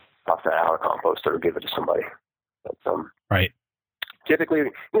toss that out of compost or give it to somebody. But, typically,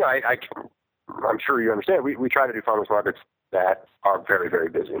 I'm sure you understand, we try to do farmers markets that are very, very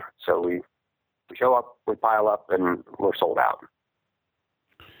busy. So we show up, we pile up, and we're sold out.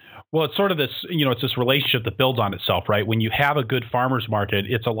 Well, it's sort of this, it's this relationship that builds on itself, right? When you have a good farmer's market,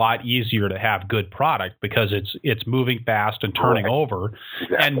 it's a lot easier to have good product because it's moving fast and turning over.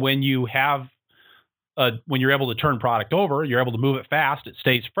 Exactly. And when you have, when you're able to turn product over, you're able to move it fast, it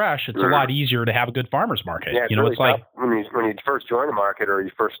stays fresh. It's a lot easier to have a good farmer's market. Yeah, it's like when you first join a market, or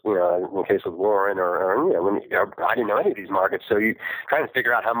you first, in the case of Warren, I didn't know any of these markets, so you trying to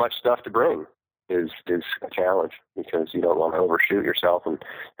figure out how much stuff to bring is a challenge, because you don't want to overshoot yourself and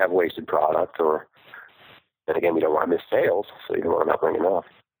have wasted product, and again, you don't want to miss sales, so you don't want to not bring enough.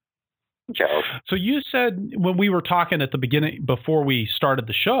 Challenge. So you said when we were talking at the beginning, before we started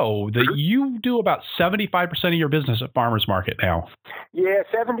the show, that you do about 75% of your business at farmers market now. Yeah,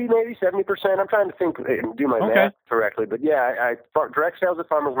 70%. I'm trying to think and do my math correctly, but direct sales at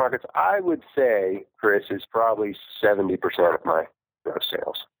farmers markets, I would say, Chris, is probably 70% of my gross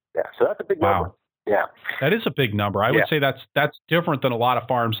sales. Yeah, so that's a big number. Yeah, that is a big number. I would say that's different than a lot of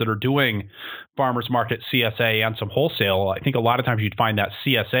farms that are doing farmers market, CSA, and some wholesale. I think a lot of times you'd find that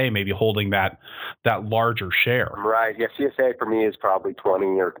CSA maybe holding that larger share. Right. Yeah, CSA for me is probably 20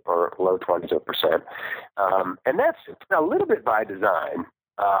 or low 20%, and that's a little bit by design.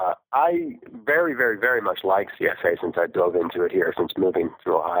 I very, very, very much like CSA since I dove into it here, since moving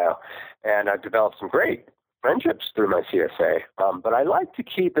to Ohio, and I've developed some great friendships through my CSA. But I like to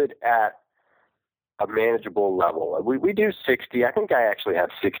keep it at a manageable level. We do 60. I think I actually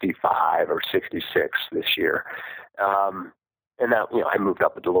have 65 or 66 this year. And now, I moved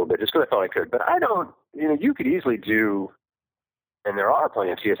up a little bit just because I thought I could. But I don't, you could easily do, and there are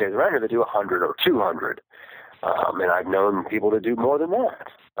plenty of CSAs around here that do 100 or 200. And I've known people to do more than that.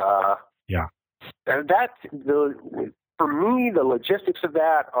 And for me, the logistics of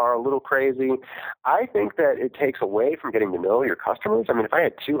that are a little crazy. I think that it takes away from getting to know your customers. I mean, if I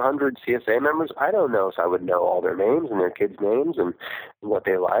had 200 CSA members, I don't know if I would know all their names and their kids' names and what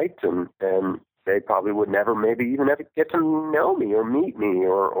they liked, and they probably would never maybe even ever get to know me or meet me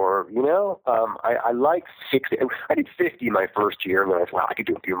or I like 60. I did 50 my first year, and then I thought, I could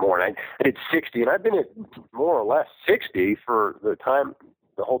do a few more. And I did 60, and I've been at more or less 60 for the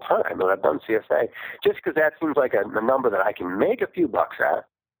whole time that I've done CSA, just because that seems like a number that I can make a few bucks at,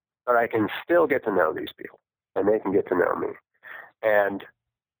 but I can still get to know these people, and they can get to know me. And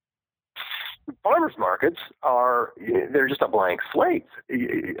farmers markets they're just a blank slate.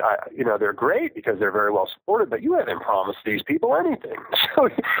 They're great because they're very well supported, but you haven't promised these people anything. So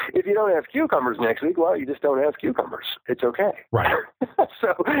if you don't have cucumbers next week, well, you just don't have cucumbers. It's okay. Right.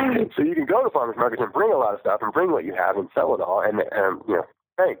 So you can go to farmers markets and bring a lot of stuff and bring what you have and sell it all. And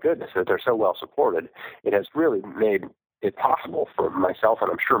thank goodness that they're so well supported. It has really made it possible for myself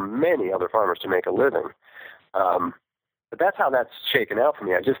and I'm sure many other farmers to make a living. But that's how that's shaken out for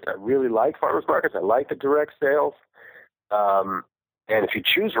me. I really like farmers markets. I like the direct sales. And if you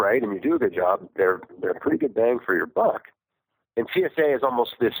choose right and you do a good job, they're a pretty good bang for your buck. And CSA is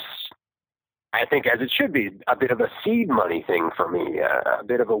almost this, I think, as it should be, a bit of a seed money thing for me, a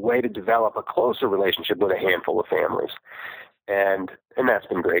bit of a way to develop a closer relationship with a handful of families. And that's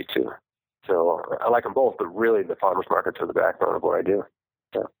been great too. So I like them both, but really the farmers markets are the backbone of what I do.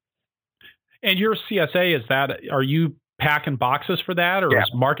 Yeah. And your CSA, are you packing boxes for that, or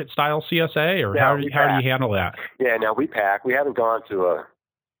is market style CSA, or how do you handle that? Yeah, no, we pack. We haven't gone to a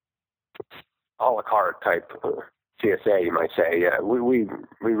a la carte type CSA, you might say. Yeah, we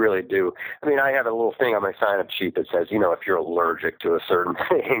really do. I mean, I have a little thing on my sign-up sheet that says, if you're allergic to a certain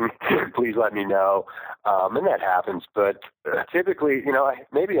thing, please let me know. And that happens. But typically,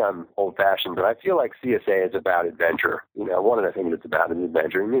 maybe I'm old-fashioned, but I feel like CSA is about adventure. One of the things it's about is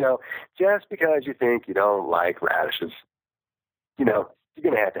adventure. And, just because you think you don't like radishes, you're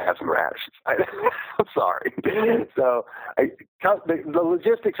going to have some radishes. I'm sorry. So the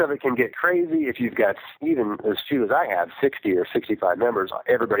logistics of it can get crazy if you've got even as few as I have, 60 or 65 members.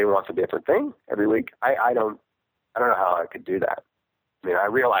 Everybody wants a different thing every week. I don't know how I could do that. I mean, I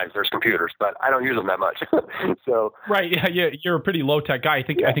realize there's computers, but I don't use them that much. So right, yeah, you're a pretty low tech guy. I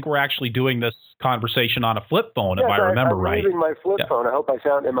think we're actually doing this conversation on a flip phone, if I remember right. I'm using my flip phone. I hope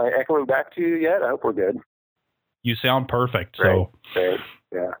am I echoing back to you yet? I hope we're good. You sound perfect. Great.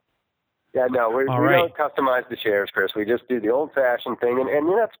 Yeah. Yeah, no, we don't customize the chairs, Chris. We just do the old-fashioned thing, and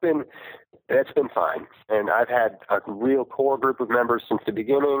that's been fine. And I've had a real core group of members since the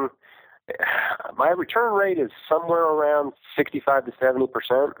beginning. My return rate is somewhere around 65 to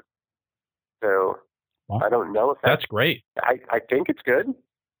 70%. So I don't know if that's great. I think it's good.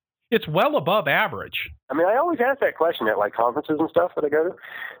 It's well above average. I mean, I always ask that question at conferences and stuff that I go to,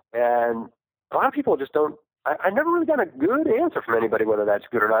 and a lot of people just don't. I never really got a good answer from anybody whether that's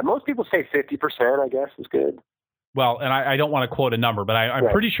good or not. Most people say 50%, I guess, is good. Well, and I don't want to quote a number, but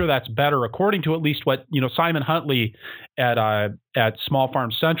I'm pretty sure that's better, according to at least what Simon Huntley at Small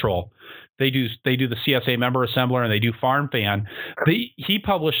Farm Central. They do the CSA member assembler and they do Farm Fan. He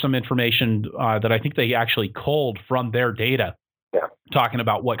published some information that I think they actually culled from their data, talking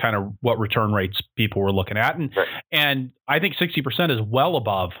about what return rates people were looking at, and I think 60% is well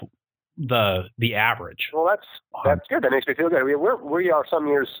above the average. Well, that's good. That makes me feel good. We are some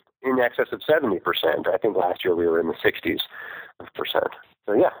years in excess of 70%. I think last year we were in the 60s %.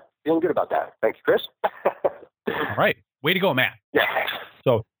 So yeah, feeling good about that. Thanks, Chris. All right, way to go, Matt. Yeah.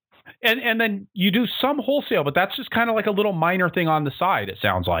 So, and then you do some wholesale, but that's just kind of like a little minor thing on the side. It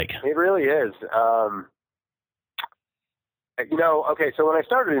sounds like it really is. Okay. So when I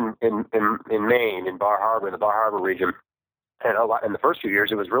started in Maine, in Bar Harbor, in the Bar Harbor region. And in the first few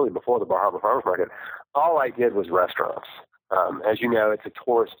years, it was really before the Bar Harbor Farmers Market. All I did was restaurants. As you know, it's a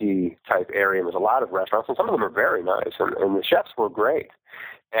touristy type area, and there's a lot of restaurants, and some of them are very nice, and the chefs were great.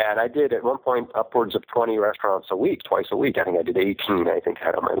 And I did at one point upwards of 20 restaurants a week, twice a week. I think I did 18, I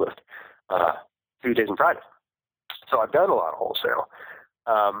had on my list, Tuesdays and Fridays. So I've done a lot of wholesale.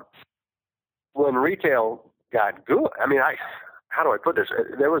 When retail got good, I mean, how do I put this?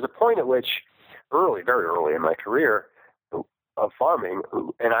 There was a point at which, very early in my career, of farming,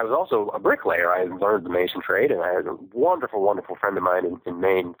 and I was also a bricklayer. I learned the mason trade, and I had a wonderful, wonderful friend of mine in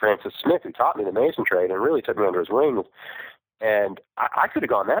Maine, Francis Smith, who taught me the mason trade and really took me under his wings. And I could have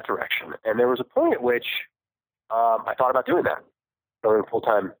gone that direction. And there was a point at which I thought about doing that, going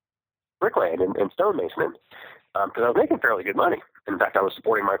full-time bricklaying and stonemasoning, because I was making fairly good money. In fact, I was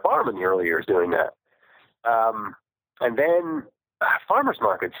supporting my farm in the early years doing that. And then farmers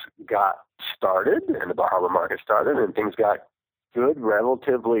markets got started, and the Bar Harbor market started, and things got good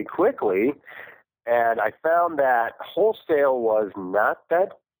relatively quickly, and I found that wholesale was not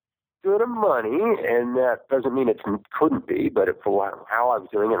that good of money, and that doesn't mean it couldn't be, but for how I was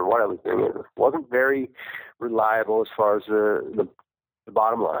doing it and what I was doing, it wasn't very reliable as far as the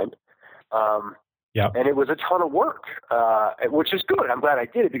bottom line. And it was a ton of work, which is good. I'm glad I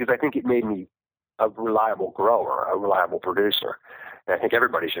did it because I think it made me a reliable grower, a reliable producer. And I think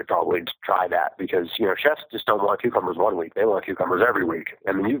everybody should probably try that because, chefs just don't want cucumbers one week. They want cucumbers every week.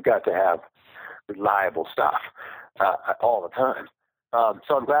 I mean, you've got to have reliable stuff all the time.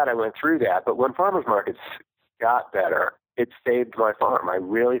 So I'm glad I went through that. But when farmers markets got better, it saved my farm. I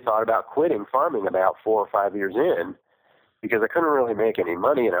really thought about quitting farming about 4 or 5 years in because I couldn't really make any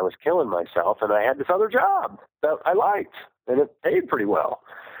money and I was killing myself. And I had this other job that I liked and it paid pretty well.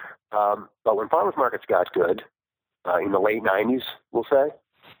 But when farmers markets got good, in the late 90s, we'll say,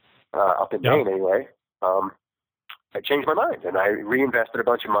 up in Maine anyway, I changed my mind and I reinvested a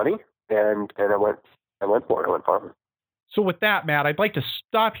bunch of money and I went for it. I went farming. So with that, Matt, I'd like to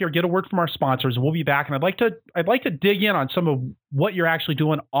stop here, get a word from our sponsors, and we'll be back. And I'd like to dig in on some of what you're actually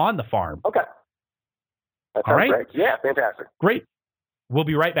doing on the farm. Okay. That sounds great. Yeah, fantastic. Great. We'll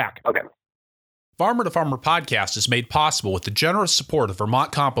be right back. Okay. Farmer to Farmer podcast is made possible with the generous support of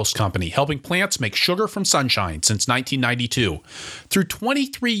Vermont Compost Company, helping plants make sugar from sunshine since 1992. Through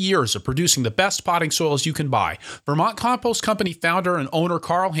 23 years of producing the best potting soils you can buy, Vermont Compost Company founder and owner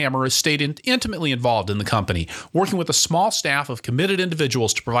Carl Hammer has stayed intimately involved in the company, working with a small staff of committed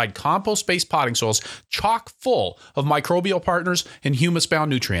individuals to provide compost-based potting soils chock full of microbial partners and humus-bound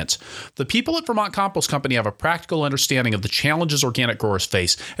nutrients. The people at Vermont Compost Company have a practical understanding of the challenges organic growers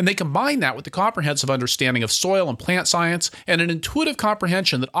face, and they combine that with the comprehensive understanding of soil and plant science and an intuitive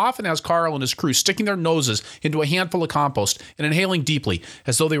comprehension that often has Carl and his crew sticking their noses into a handful of compost and inhaling deeply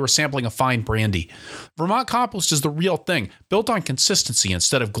as though they were sampling a fine brandy. Vermont Compost is the real thing, built on consistency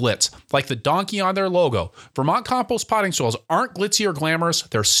instead of glitz. Like the donkey on their logo, Vermont Compost potting soils aren't glitzy or glamorous.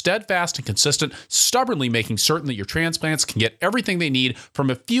 They're steadfast and consistent, stubbornly making certain that your transplants can get everything they need from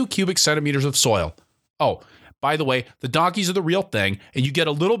a few cubic centimeters of soil. Oh, by the way, the donkeys are the real thing, and you get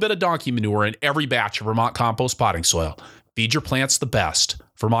a little bit of donkey manure in every batch of Vermont Compost potting soil. Feed your plants the best.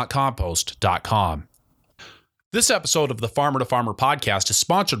 VermontCompost.com. This episode of the Farmer to Farmer podcast is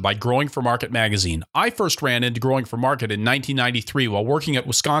sponsored by Growing for Market magazine. I first ran into Growing for Market in 1993 while working at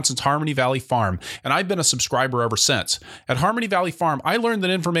Wisconsin's Harmony Valley Farm, and I've been a subscriber ever since. At Harmony Valley Farm, I learned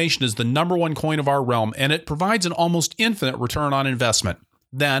that information is the number one coin of our realm, and it provides an almost infinite return on investment.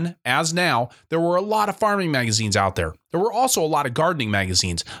 Then, as now, there were a lot of farming magazines out there. There were also a lot of gardening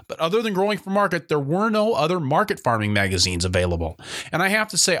magazines, but other than Growing for Market, there were no other market farming magazines available. And I have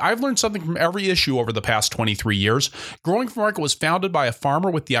to say, I've learned something from every issue over the past 23 years. Growing for Market was founded by a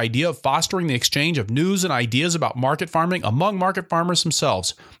farmer with the idea of fostering the exchange of news and ideas about market farming among market farmers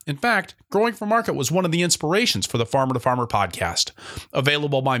themselves. In fact, Growing for Market was one of the inspirations for the Farmer to Farmer podcast.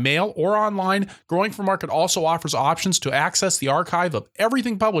 Available by mail or online, Growing for Market also offers options to access the archive of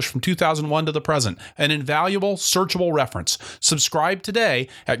everything published from 2001 to the present, an invaluable, searchable reference. Subscribe today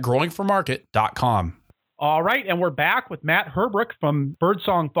at growingformarket.com. All right, and we're back with Matt Herbrick from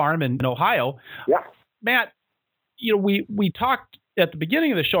Birdsong Farm in Ohio. Yeah. Matt, we talked at the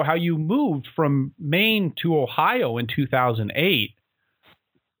beginning of the show how you moved from Maine to Ohio in 2008.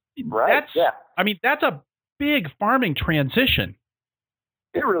 Right. That's a big farming transition.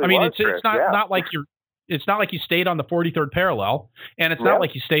 It really was. It's not like it's not like you stayed on the 43rd parallel, and it's not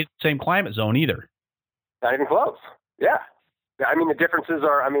like you stayed in the same climate zone either. Not even close. Yeah. I mean, the differences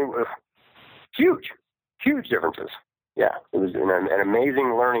are, huge differences. Yeah. It was an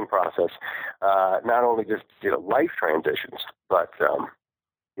amazing learning process. Not only just, life transitions, but,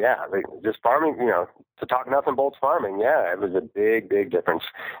 just farming, to talk nuts and bolts farming. Yeah. It was a big, big difference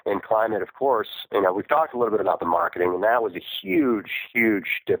in climate, of course. We've talked a little bit about the marketing, and that was a huge,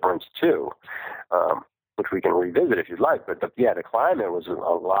 huge difference too. Which we can revisit if you'd like, but the climate was a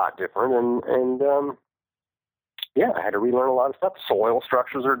lot different, and I had to relearn a lot of stuff. Soil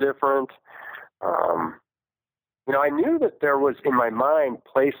structures are different. I knew that there was in my mind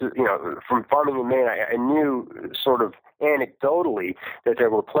places, from farming in Maine, I knew sort of anecdotally that there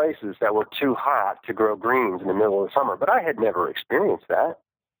were places that were too hot to grow greens in the middle of the summer, but I had never experienced that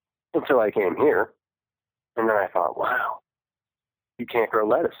until I came here, and then I thought, wow. You can't grow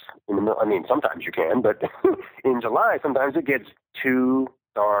lettuce in the middle. I mean, sometimes you can, but in July, sometimes it gets too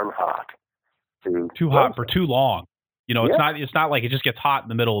darn hot. Too hot for too long. It's not like it just gets hot in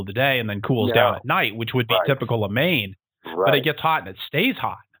the middle of the day and then cools down at night, which would be typical of Maine. Right. But it gets hot and it stays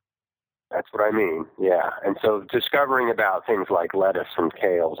hot. That's what I mean. Yeah. And so discovering about things like lettuce and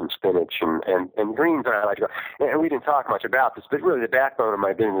kales and spinach and greens, I like to go. And we didn't talk much about this, but really the backbone of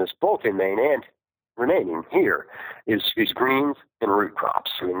my business, both in Maine and remaining here, is greens and root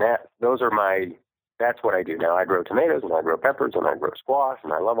crops. I mean, that's what I do now. I grow tomatoes and I grow peppers and I grow squash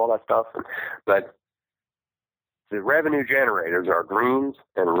and I love all that stuff. But the revenue generators are greens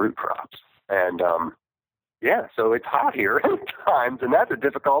and root crops. And, so it's hot here at times, and that's a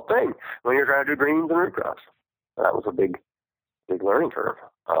difficult thing when you're trying to do greens and root crops. That was a big, big learning curve.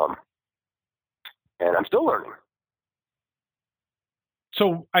 And I'm still learning.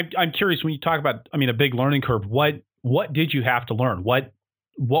 So I'm curious when you talk about, a big learning curve, what what did you have to learn? What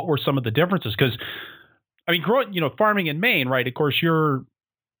were some of the differences? Because I mean, farming in Maine, right? Of course, Mount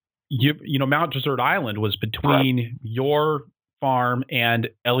Desert Island was between your farm and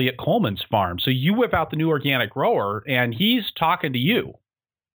Elliot Coleman's farm. So you whip out the new organic grower, and he's talking to you.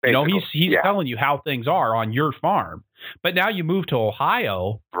 Basically, he's telling you how things are on your farm. But now you move to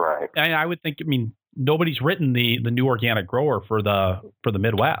Ohio, right? And I would think, I mean, nobody's written the new organic grower for the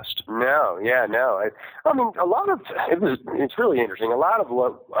Midwest. No. I mean, it's really interesting. A lot of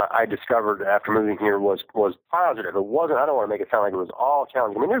what I discovered after moving here was positive. It wasn't. I don't want to make it sound like it was all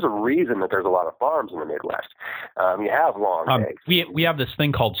challenging. I mean, there's a reason that there's a lot of farms in the Midwest. You have long days. We have this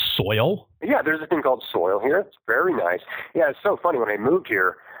thing called soil. Yeah, there's a thing called soil here. It's very nice. Yeah, it's so funny when I moved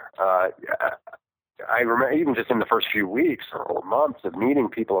here. I remember even just in the first few weeks or months of meeting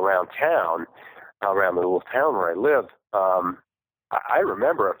people around town. Around the little town where I live, I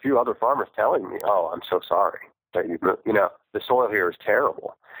remember a few other farmers telling me, "Oh, I'm so sorry that the soil here is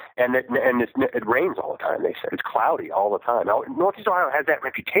terrible, and it rains all the time." They said it's cloudy all the time. Now, Northeast Ohio has that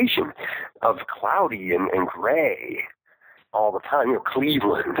reputation of cloudy and gray all the time.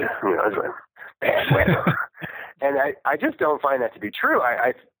 Cleveland, it's like bad weather, and I just don't find that to be true.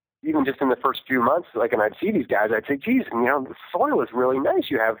 I even just in the first few months, and I'd see these guys, I'd say, "Geez, the soil is really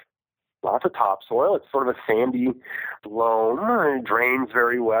nice. You have lots of topsoil. It's sort of a sandy loam. And it drains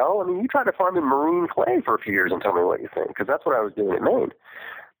very well. I mean, you try to farm in marine clay for a few years and tell me what you think, because that's what I was doing in Maine."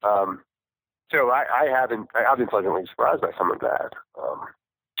 So I've been pleasantly surprised by some of that.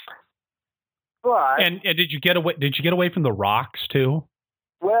 But and did you get away from the rocks too?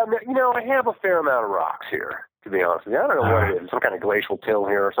 Well, I have a fair amount of rocks here, to be honest with you. I don't know what it is, some kind of glacial till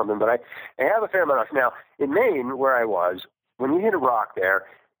here or something, but I have a fair amount of rocks. Now, in Maine, where I was, when you hit a rock there,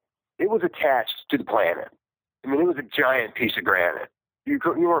 it was attached to the planet. I mean, it was a giant piece of granite. You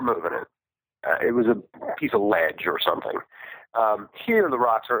weren't moving it. It was a piece of ledge or something. Here, the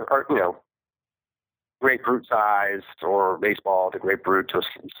rocks are grapefruit sized, or baseball to grapefruit to a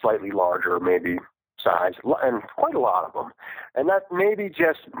slightly larger, maybe size, and quite a lot of them. And that may be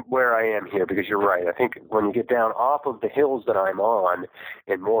just where I am here, because you're right. I think when you get down off of the hills that I'm on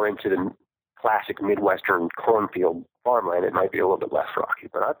and more into the classic Midwestern cornfield farmland, it might be a little bit less rocky,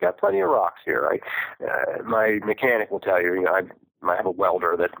 but I've got plenty of rocks here. My mechanic will tell you, I have a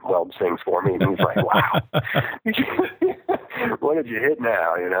welder that welds things for me, and he's like, "Wow, what did you hit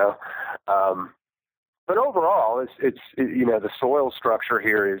now?" But overall, it's the soil structure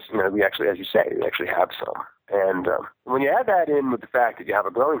here is, we actually, as you say, we actually have some. And when you add that in with the fact that you have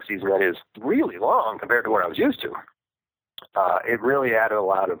a growing season that is really long compared to what I was used to, it really added a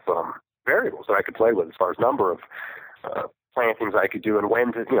lot of variables that I could play with as far as number of plantings I could do and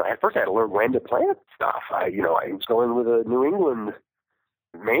when to, at first I had to learn when to plant stuff. I was going with a New England,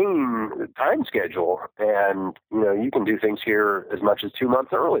 Maine time schedule, and, you can do things here as much as 2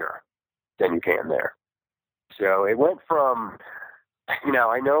 months earlier than you can there. So it went from,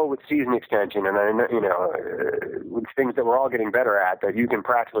 I know with season extension and I know, with things that we're all getting better at, that you can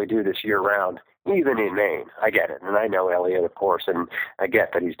practically do this year round, even in Maine. I get it. And I know Elliot, of course, and I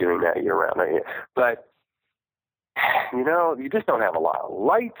get that he's doing that year round. But, you just don't have a lot of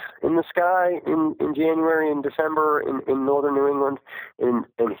light in the sky in January and December in northern New England. And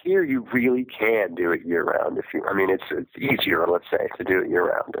here you really can do it year round. It's easier, let's say, to do it year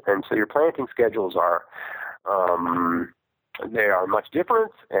round. And so your planting schedules are, they are much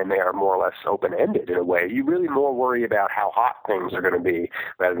different, and they are more or less open-ended in a way. You really more worry about how hot things are going to be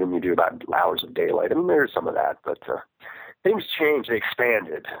rather than you do about hours of daylight. I mean, there's some of that, but things changed. They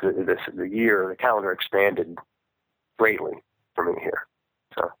expanded. The calendar expanded greatly for me here.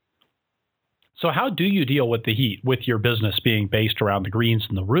 So how do you deal with the heat with your business being based around the greens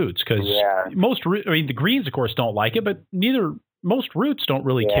and the roots? Because the greens, of course, don't like it, but most roots don't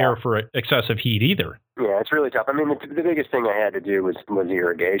really care for excessive heat either. Yeah, it's really tough. I mean, the biggest thing I had to do was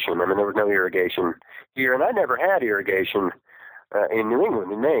irrigation. I mean, there was no irrigation here, and I never had irrigation in New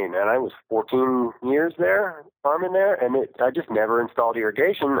England, in Maine, and I was 14 years there, farming there, and I just never installed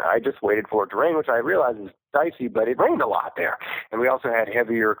irrigation. I just waited for it to rain, which I realize is dicey, but it rained a lot there. And we also had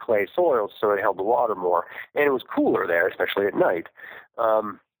heavier clay soils, so it held the water more, and it was cooler there, especially at night.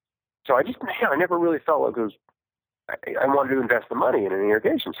 So I never really felt like it was, I wanted to invest the money in an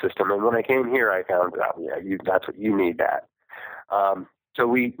irrigation system. And when I came here, I found out, that's what you need that. So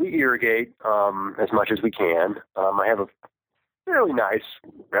we irrigate as much as we can. I have a fairly nice,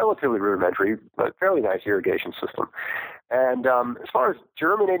 relatively rudimentary, but fairly nice irrigation system. And as far as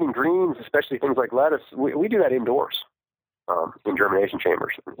germinating greens, especially things like lettuce, we do that indoors in germination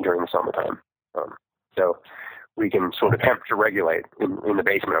chambers during the summertime. So we can sort of temperature regulate in the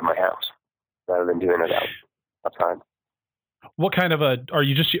basement of my house rather than doing it out outside. What kind of are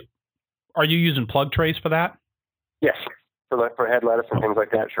you using plug trays for that? Yes, for head lettuce and things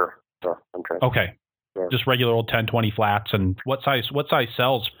like that. Sure. So, okay. Yeah. Just regular old 10-20 flats. And what size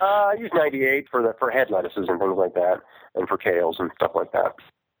cells? I use 98 for head lettuces and things like that, and for kales and stuff like that.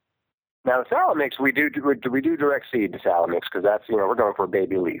 Now the salad mix, we do direct seed the salad mix because that's we're going for a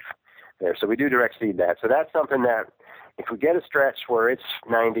baby leaf there, so we do direct seed that. So that's something that if we get a stretch where it's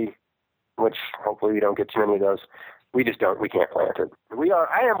 90, which hopefully we don't get too many of those, we can't plant it.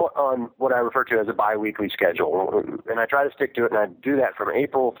 I am on what I refer to as a biweekly schedule, and I try to stick to it, and I do that from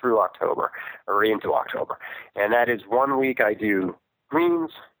April through October, or into October. And that is 1 week I do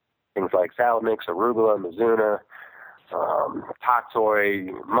greens, things like salad mix, arugula, mizuna, tatsoi,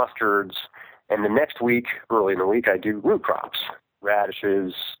 mustards, and the next week, early in the week, I do root crops,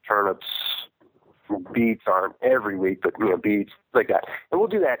 radishes, turnips, beets aren't every week, but beets like that, and we'll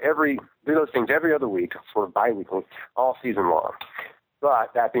do those things every other week for biweekly, all season long.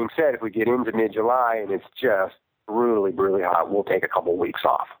 But that being said, if we get into mid-July and it's just really, really hot, we'll take a couple weeks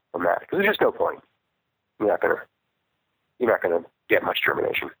off from that because there's just no point. You're not gonna get much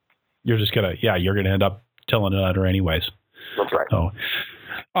germination. You're gonna end up tilling it under anyways. That's right. So,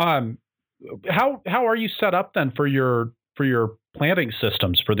 how are you set up then for your planting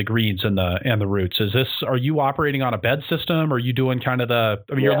systems for the greens and the roots? Are you operating on a bed system? Or are you doing kind of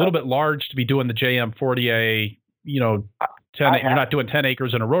you're a little bit large to be doing the JM40A, you're not doing 10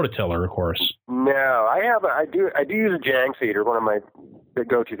 acres in a rototiller, of course. No, I do use a Jang seeder. One of my big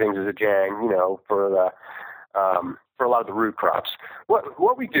go-to things is a Jang, for a lot of the root crops.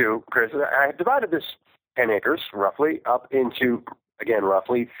 What we do, Chris, I divided this 10 acres roughly up into, again,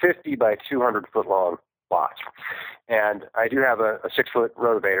 roughly 50 by 200 foot long plots. And I do have a 6-foot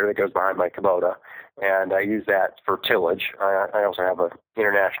rotavator that goes behind my Kubota, and I use that for tillage. I also have an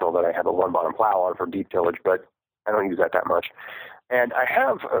International that I have a one-bottom plow on for deep tillage, but I don't use that much. And I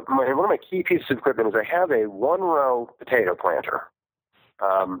have one of my key pieces of equipment is I have a 1-row potato planter.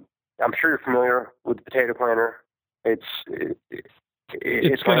 I'm sure you're familiar with the potato planter. It's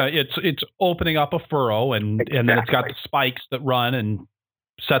opening up a furrow and then it's got the spikes that run and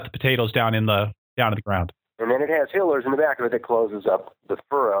set the potatoes down in the ground. And then it has hillers in the back of it that closes up the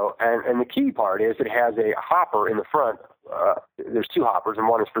furrow. And the key part is it has a hopper in the front. There's 2 hoppers, and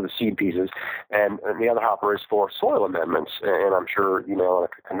one is for the seed pieces, and the other hopper is for soil amendments. And I'm sure, on a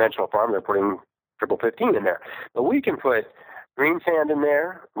conventional farm, they're putting 15 in there. But we can put green sand in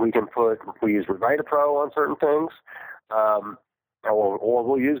there. We use RevitaPro on certain things. Or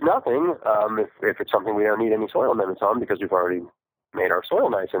we'll use nothing if it's something we don't need any soil amendments on because we've already made our soil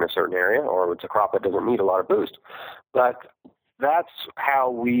nice in a certain area, or it's a crop that doesn't need a lot of boost. But that's how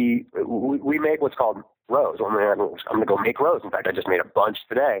we make what's called rows. I'm going to go make rows. In fact, I just made a bunch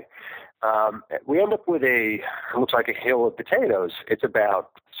today. We end up with it looks like a hill of potatoes. It's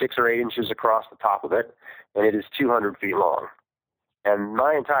about 6 or 8 inches across the top of it, and it is 200 feet long. And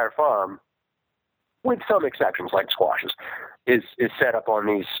my entire farm, with some exceptions like squashes, is set up on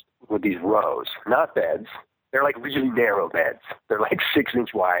these rows, not beds. They're like really narrow beds. They're like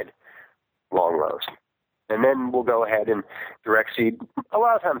 6-inch wide, long rows. And then we'll go ahead and direct seed, a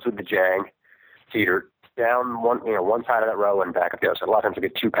lot of times with the Jang seeder, down one side of that row and back up the other side. A lot of times we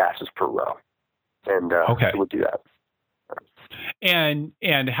get 2 passes per row. And so we'll do that. And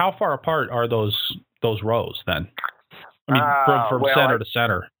how far apart are those rows then? I mean, from center to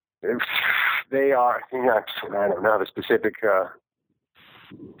center. They are, I don't know the specific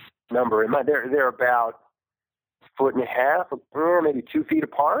number. They're about 1.5 foot, maybe 2 feet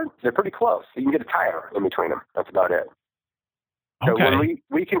apart. They're pretty close. You can get a tire in between them. That's about it. So when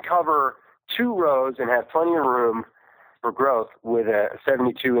we can cover 2 rows and have plenty of room for growth with a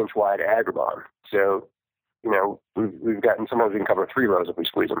 72-inch wide Agribon. So, we've gotten, sometimes we can cover 3 rows if we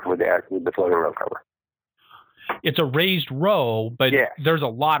squeeze them with the floating row cover. It's a raised row, but there's a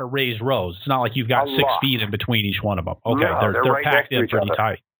lot of raised rows. It's not like you've got 6 feet in between each one of them. Okay, no, they're right packed in pretty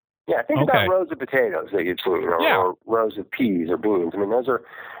tight. Yeah, think about rows of potatoes that you've seen, or rows of peas or beans. I mean,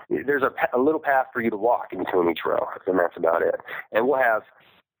 there's a little path for you to walk in between each row, and that's about it. And we'll have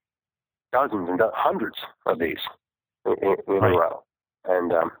dozens and hundreds of these in a row,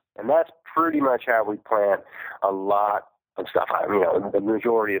 and that's pretty much how we plant a lot of stuff. The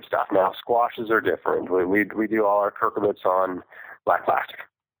majority of stuff. Now, squashes are different. We do all our cucurbits on black plastic,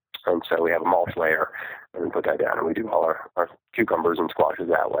 and so we have a mulch layer, and we put that down, and we do all our cucumbers and squashes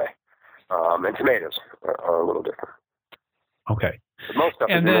that way. And tomatoes are a little different. Okay. But most stuff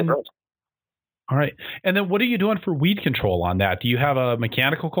and is then, rows. All right. And then what are you doing for weed control on that? Do you have a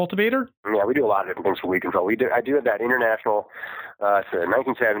mechanical cultivator? Yeah, we do a lot of different things for weed control. I do have that international, it's a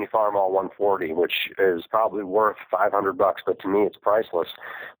 1970 Farmall 140, which is probably worth $500, but to me it's priceless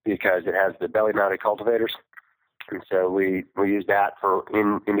because it has the belly-mounted cultivators. And so we use that for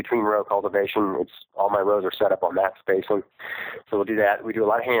in between row cultivation. It's all my rows are set up on that spacing. So we'll do that. We do a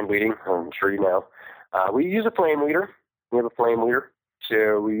lot of hand weeding, I'm sure you know. We use a flame weeder. We have a flame weeder.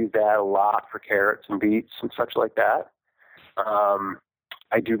 So we use that a lot for carrots and beets and such like that.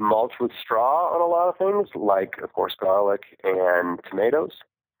 I do mulch with straw on a lot of things, like, of course, garlic and tomatoes.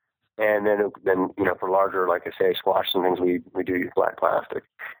 And then for larger, like I say, squash and things, we do use black plastic.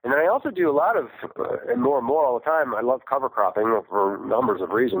 And then I also do a lot of, and more and more all the time, I love cover cropping for numbers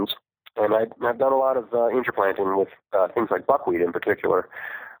of reasons. And I've done a lot of interplanting with things like buckwheat in particular,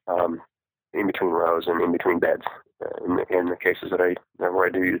 in between rows and in between beds, in the cases where I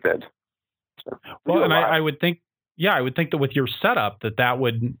do use beds. So, well, and I would think, I would think that with your setup that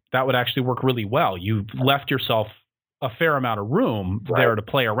would actually work really well. You've left yourself a fair amount of room there to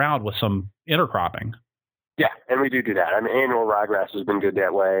play around with some intercropping. Yeah, and we do that. I mean, annual ryegrass has been good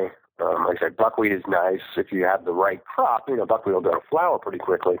that way. Like I said, buckwheat is nice if you have the right crop. Buckwheat will go to flower pretty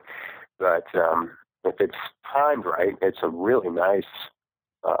quickly, but if it's timed right, it's a really nice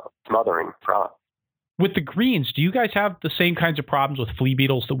smothering crop. With the greens, do you guys have the same kinds of problems with flea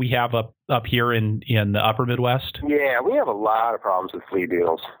beetles that we have up here in the upper Midwest? Yeah, we have a lot of problems with flea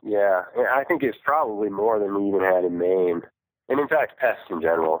beetles. Yeah, I think it's probably more than we even had in Maine. And in fact, pests in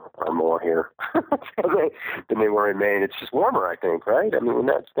general are more here than they were in Maine. It's just warmer, I think, right? I mean,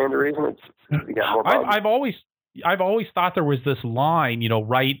 wouldn't that stand to reason? You got more bugs. I've always thought there was this line,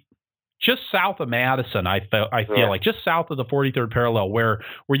 right just south of Madison, I feel like just south of the 43rd parallel, where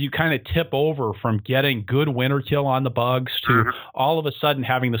you kind of tip over from getting good winter kill on the bugs to all of a sudden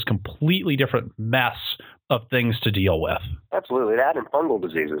having this completely different mess of things to deal with. Absolutely. That and fungal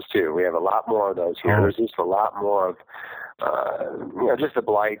diseases too. We have a lot more of those here. There's just a lot more of, just the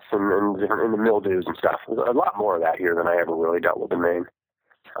blights and the mildews and stuff. There's a lot more of that here than I ever really dealt with in Maine.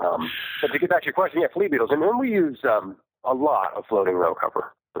 But to get back to your question, flea beetles. And then we use a lot of floating row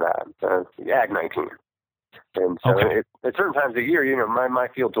cover for that, Ag 19. And so at certain times of the year, my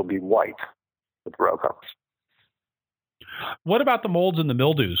fields will be white with row covers. What about the molds and the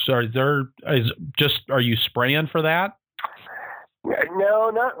mildews? Are you spraying for that?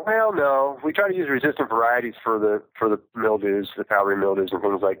 No. We try to use resistant varieties for the mildews, the powdery mildews and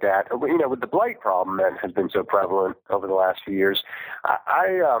things like that. With the blight problem that has been so prevalent over the last few years,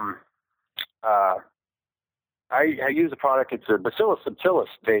 I use a product. It's a Bacillus subtilis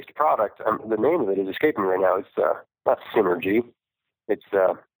based product. The name of it is escaping me right now. It's not Synergy. It's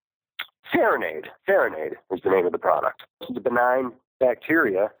Serenade. Serenade is the name of the product. It's a benign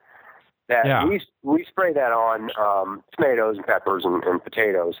bacteria that we spray that on tomatoes and peppers and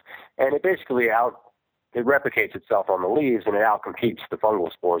potatoes, and it basically it replicates itself on the leaves and it outcompetes the fungal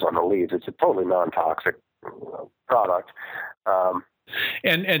spores on the leaves. It's a totally non-toxic product.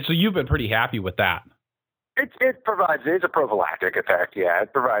 And so you've been pretty happy with that. It's a prophylactic effect. Yeah,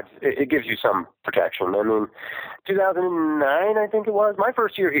 it gives you some protection. I mean, 2009, I think it was. My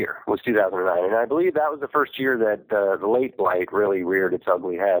first year here was 2009, and I believe that was the first year that the late blight really reared its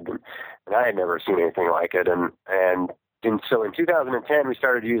ugly head, and I had never seen anything like it. And so in 2010, we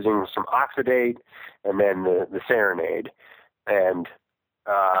started using some Oxidate and then the Serenade, and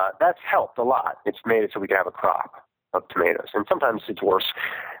that's helped a lot. It's made it so we can have a crop of tomatoes, and sometimes it's worse.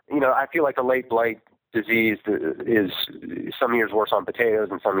 I feel like the late blight disease is some years worse on potatoes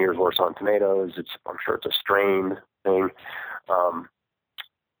and some years worse on tomatoes. I'm sure it's a strain thing.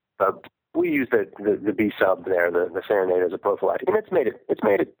 But we use the B sub there, the Serenade, as a prophylactic, and it's made a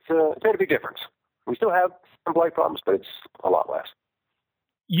big difference. We still have some blight problems, but it's a lot less.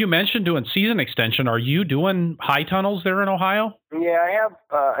 You mentioned doing season extension. Are you doing high tunnels there in Ohio? Yeah, I have.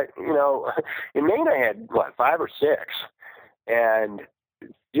 In Maine I had 5 or 6, and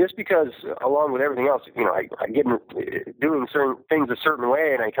just because, along with everything else, I get doing certain things a certain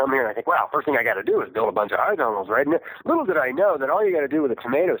way, and I come here and I think, wow, first thing I got to do is build a bunch of high tunnels, right? And little did I know that all you got to do with a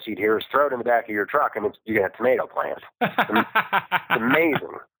tomato seed here is throw it in the back of your truck, and you got a tomato plant. It's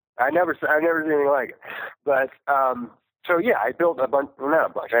amazing. I never seen anything like it. But so yeah, I built a bunch. Well,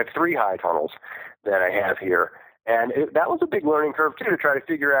 not a bunch. I have 3 high tunnels that I have here, and that was a big learning curve too, to try to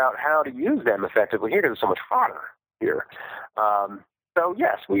figure out how to use them effectively here because it's so much hotter here. So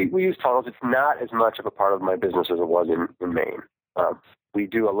yes, we use tunnels. It's not as much of a part of my business as it was in Maine. We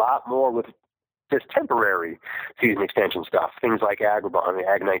do a lot more with just temporary season extension stuff, things like Agribon,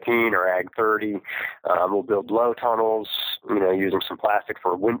 Ag 19 or Ag 30. We'll build low tunnels, using some plastic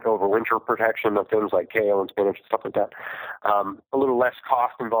for overwinter protection of things like kale and spinach and stuff like that. A little less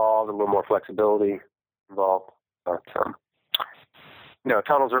cost involved, a little more flexibility involved. But,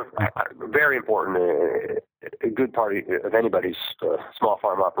 tunnels are very important, a good part of anybody's small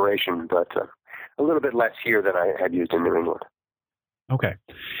farm operation, but a little bit less here than I had used in New England. Okay.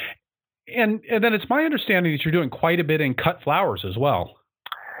 And then it's my understanding that you're doing quite a bit in cut flowers as well.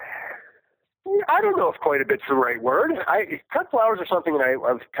 I don't know if quite a bit's the right word. Cut flowers are something that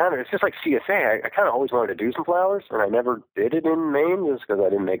I've it's just like CSA. I kind of always wanted to do some flowers, and I never did it in Maine just because I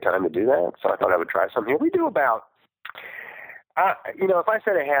didn't make time to do that. So I thought I would try some here. We do about, if I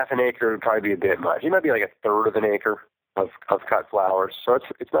said a half an acre, it would probably be a bit much. It might be like a third of an acre of cut flowers. So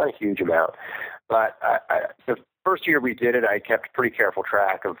it's not a huge amount. But the first year we did it, I kept pretty careful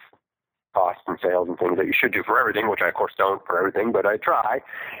track of costs and sales and things that you should do for everything, which I, of course, don't for everything, but I try.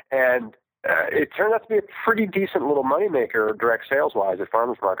 And it turned out to be a pretty decent little moneymaker direct sales-wise at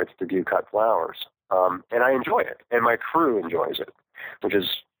farmers markets to do cut flowers. And I enjoy it, and my crew enjoys it, which is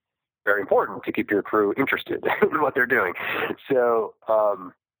very important to keep your crew interested in what they're doing. So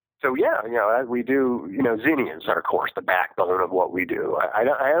yeah, we do, zinnias are, of course, the backbone of what we do. I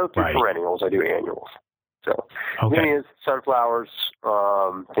don't do perennials, I do annuals. So zinnias, sunflowers,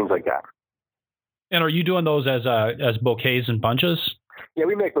 things like that. And are you doing those as bouquets and bunches? Yeah,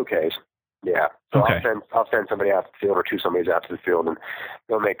 we make bouquets. Yeah. So okay. I'll send somebody out to the field or somebody's out to the field, and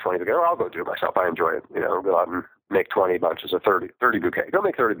they'll make 20 bouquets. Or I'll go do it myself. I enjoy it. Go out and make 20 bunches of 30 bouquets. Go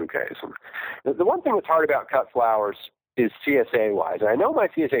make 30 bouquets. And the one thing that's hard about cut flowers is CSA-wise. And I know my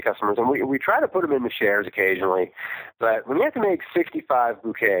CSA customers, and we try to put them in the shares occasionally, but when you have to make 65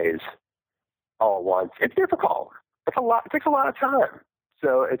 bouquets all at once, it's difficult. It's a lot. It takes a lot of time.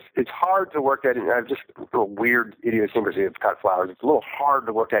 So it's hard to work that in. I've just a weird idiosyncrasy of cut flowers. It's a little hard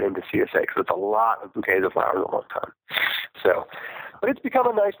to work that into CSA because it's a lot of bouquets of flowers at one time. So, but it's become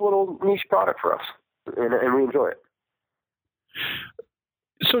a nice little niche product for us, and we enjoy it.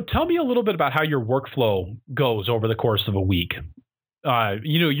 So tell me a little bit about how your workflow goes over the course of a week.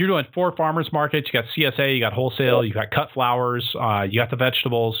 You're doing 4 farmers markets. You got CSA, you got wholesale, you got cut flowers, you got the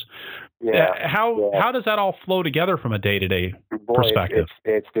vegetables. Yeah. How does that all flow together from a day-to-day perspective?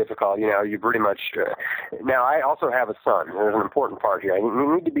 It's difficult. You pretty much. Now, I also have a son. There's an important part here.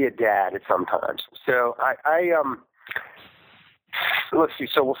 You need to be a dad at some times. So let's see.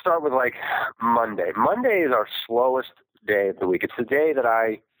 So we'll start with like Monday. Monday is our slowest day of the week. It's the day that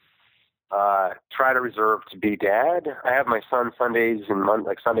I try to reserve to be dad. I have my son Sundays and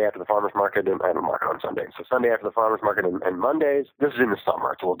like Sunday after the farmers market, and I have a market on Sunday. So Sunday after the farmers market and Mondays. This is in the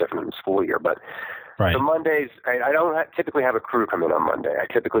summer. It's a little different in the school year, but right. So Mondays, I don't typically have a crew come in on Monday.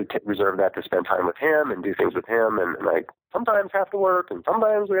 I typically reserve that to spend time with him and do things with him, and I sometimes have to work, and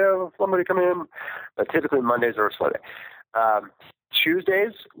sometimes we have somebody come in, but typically Mondays are a slow day.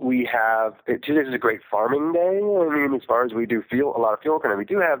 Tuesdays is a great farming day. I mean, as far as we do a lot of field work, and we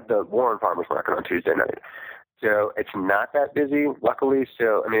do have the Warren Farmers Market on Tuesday night. So it's not that busy, luckily.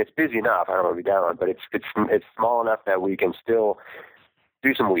 So, I mean, it's busy enough. I don't want to be down on it, but it's small enough that we can still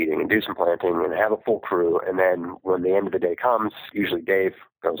do some weeding and do some planting and have a full crew. And then when the end of the day comes, usually Dave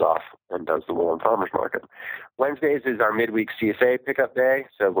goes off and does the Warren Farmers Market. Wednesdays is our midweek CSA pickup day.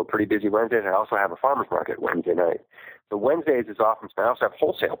 So we're pretty busy Wednesdays. I also have a farmers market Wednesday night. So Wednesdays is often spent. I also have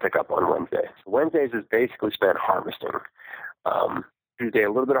wholesale pickup on Wednesday. So Wednesdays is basically spent harvesting. Tuesday, a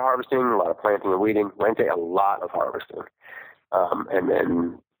little bit of harvesting, a lot of planting and weeding. Wednesday, a lot of harvesting. And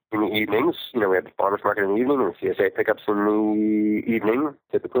then in the evenings, we have the farmers market in the evening and the CSA pickups in the evening,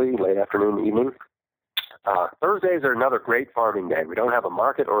 typically late afternoon, evening. Thursdays are another great farming day. We don't have a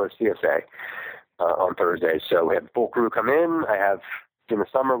market or a CSA on Thursdays. So we have the full crew come in. In the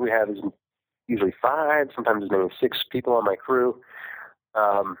summer, we have usually 5, sometimes as many as 6 people on my crew.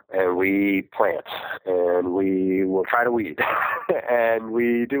 And we plant, and we will try to weed, and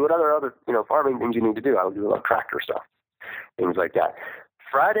we do what other farming things you need to do. I will do a lot of tractor stuff, things like that.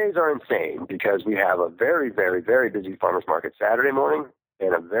 Fridays are insane because we have a very, very, very busy farmers market Saturday morning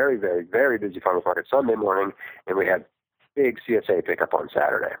and a very, very, very busy farmers market Sunday morning, and we have big CSA pickup on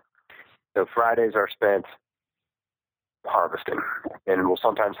Saturday. So Fridays are spent harvesting, and we'll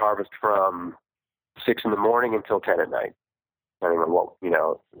sometimes harvest from 6 in the morning until 10 at night, depending on what,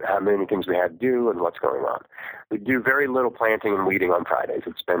 how many things we had to do and what's going on. We do very little planting and weeding on Fridays.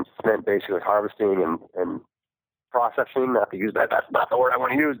 It's been spent basically harvesting and processing, not to use that. That's not the word I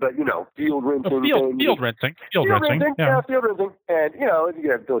want to use, but, field rinsing. Field rinsing. Yeah, field rinsing. And,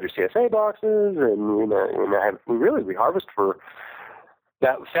 you build your CSA boxes, and, we harvest for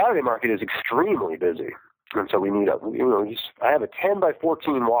that Saturday market is extremely busy. And so we need I have a 10 by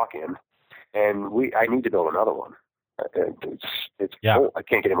 14 walk-in, and I need to build another one. It's full. I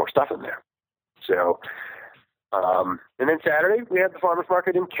can't get any more stuff in there. So, and then Saturday we have the farmers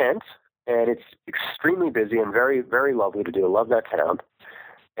market in Kent, and it's extremely busy and very, very lovely to do. I love that town.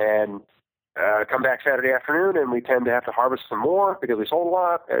 And come back Saturday afternoon, and we tend to have to harvest some more because we sold a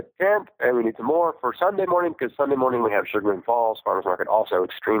lot at Kent, and we need some more for Sunday morning because Sunday morning we have Sugar Green Falls Farmers Market, also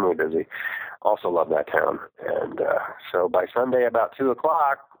extremely busy. Also love that town. And so by Sunday about 2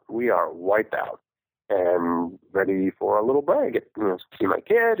 o'clock, we are wiped out and ready for a little break. See my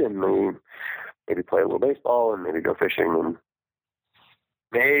kid, and maybe play a little baseball, and maybe go fishing, and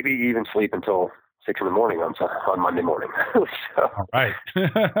maybe even sleep until 6 in the morning on Monday morning. So, all right.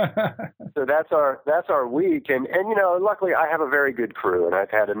 So that's our week, and luckily I have a very good crew, and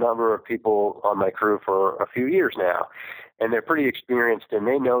I've had a number of people on my crew for a few years now, and they're pretty experienced, and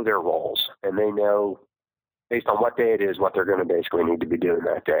they know their roles, and they know based on what day it is what they're going to basically need to be doing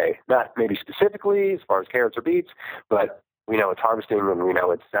that day. Not maybe specifically as far as carrots or beets, but we know it's harvesting, and we know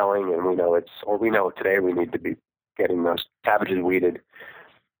it's selling, and we know today we need to be getting those cabbages weeded,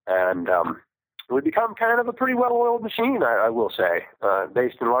 and we've become kind of a pretty well-oiled machine, I will say,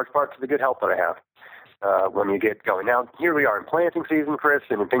 based in large part to the good health that I have when you get going. Now, here we are in planting season, Chris,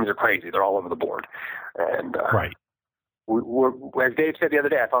 and things are crazy. They're all over the board. And right. As Dave said the other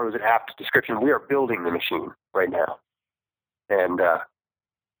day, I thought it was an apt description. We are building the machine right now. And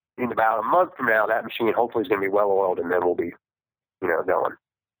in about a month from now, that machine hopefully is going to be well-oiled, and then we'll be, going.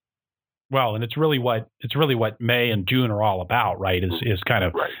 Well, and it's really what May and June are all about, right? Is kind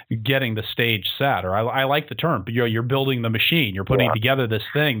of getting the stage set, or I like the term, but you're building the machine. You're putting together this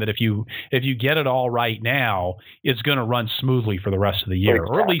thing that if you get it all right now, it's going to run smoothly for the rest of the year,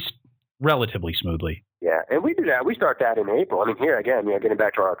 or at least relatively smoothly. Yeah, and we do that. We start that in April. I mean, here again, getting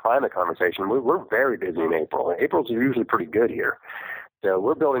back to our climate conversation, we're very busy in April. April's usually pretty good here, so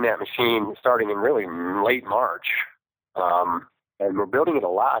we're building that machine starting in really late March. And we're building it a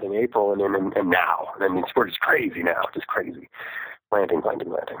lot in April and now. I mean, we're just crazy now, just crazy. Planting.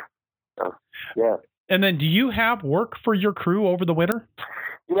 So, yeah. And then do you have work for your crew over the winter?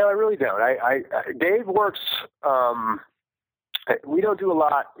 I really don't. Dave works, we don't do a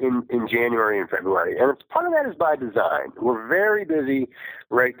lot in January and February. And part of that is by design. We're very busy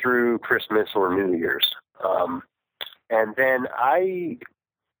right through Christmas or New Year's. And then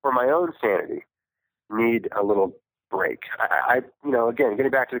for my own sanity, need a little break. Again, getting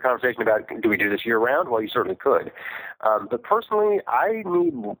back to the conversation about do we do this year round? Well, you certainly could. But personally, I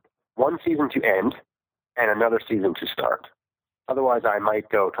need one season to end and another season to start. Otherwise, I might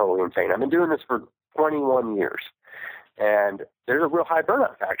go totally insane. I've been doing this for 21 years, and there's a real high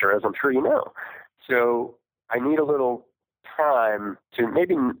burnout factor, as I'm sure you know. So I need a little time to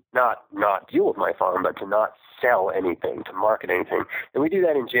maybe not deal with my farm, but to not sell anything, to market anything. And we do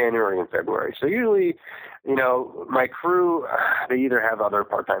that in January and February. So usually, my crew, they either have other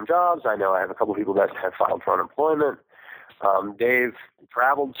part-time jobs. I know I have a couple of people that have filed for unemployment. Dave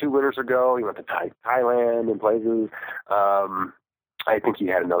traveled 2 winters ago. He went to Thailand and places. I think he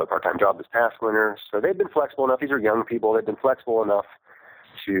had another part-time job this past winter. So they've been flexible enough. These are young people. They've been flexible enough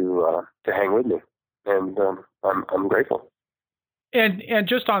to hang with me. And I'm grateful. And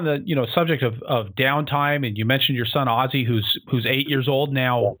just on the subject of downtime, and you mentioned your son Ozzy, who's 8 years old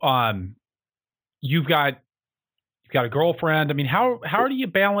now. You've got a girlfriend. I mean, how do you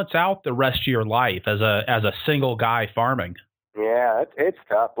balance out the rest of your life as a single guy farming? Yeah, it's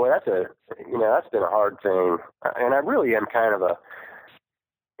tough. Boy, that's been a hard thing. And I really am kind of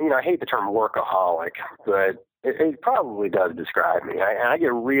I hate the term workaholic, but it probably does describe me. I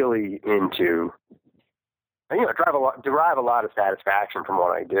get really into. Derive a lot of satisfaction from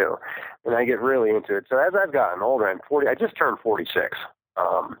what I do, and I get really into it. So as I've gotten older, I'm 40. I just turned 46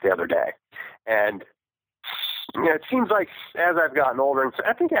 the other day, and it seems like as I've gotten older, and so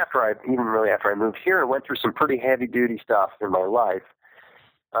I think after I moved here and went through some pretty heavy duty stuff in my life,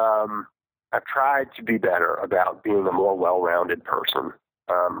 I've tried to be better about being a more well-rounded person.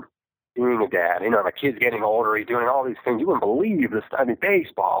 Being a dad, my kid's getting older. He's doing all these things. You wouldn't believe this. I mean,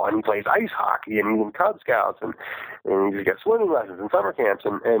 baseball, and he plays ice hockey, and he's in Cub Scouts, and he's got swimming lessons and summer camps,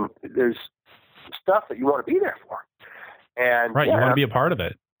 and there's stuff that you want to be there for. And right, you want to be a part of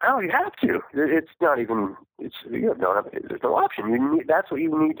it. Oh, you have to. It's not even. There's no option. That's what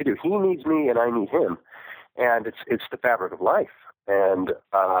you need to do. He needs me, and I need him, and it's the fabric of life. And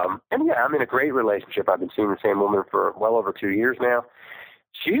I'm in a great relationship. I've been seeing the same woman for well over 2 years now.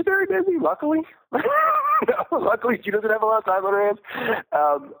 She's very busy, luckily. Luckily, she doesn't have a lot of time on her hands.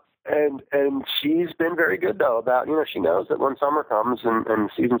 And she's been very good though about, she knows that when summer comes and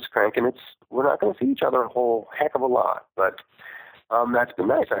season's cranking, we're not going to see each other a whole heck of a lot, but that's been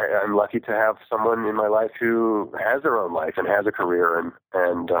nice. I'm lucky to have someone in my life who has their own life and has a career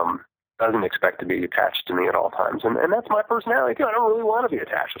and doesn't expect to be attached to me at all times. And that's my personality too. I don't really want to be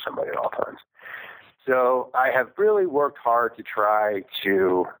attached to somebody at all times. So I have really worked hard to try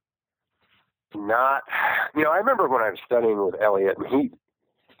to not, I remember when I was studying with Elliot, and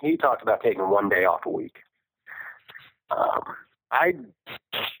he talked about taking one day off a week. I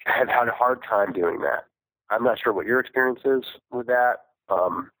have had a hard time doing that. I'm not sure what your experience is with that,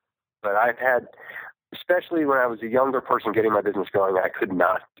 but I've had, especially when I was a younger person getting my business going, I could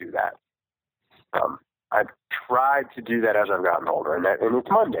not do that. I've tried to do that as I've gotten older, and it's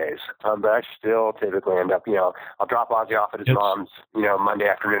Mondays, but I still typically end up, I'll drop Ozzy off at his mom's, Monday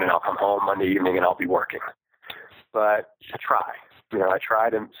afternoon, and I'll come home Monday evening, and I'll be working. But I try. I try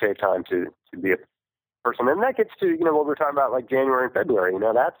to save time to be a person. And that gets to, what we're talking about, like January and February.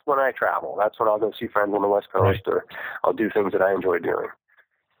 That's when I travel. That's when I'll go see friends on the West Coast, or I'll do things that I enjoy doing.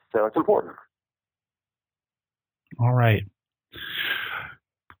 So it's important. All right.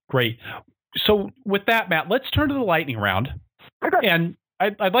 Great. So with that, Matt, let's turn to the lightning round. Okay. And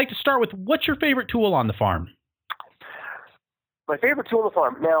I'd like to start with, what's your favorite tool on the farm? My favorite tool on the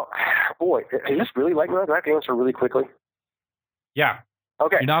farm. Now, boy, is this really lightning round? Do I have to answer really quickly? Yeah.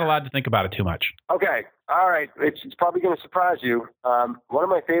 Okay. You're not allowed to think about it too much. Okay. All right. It's probably going to surprise you. One of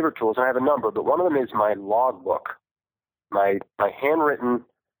my favorite tools, and I have a number, but one of them is my log book, my handwritten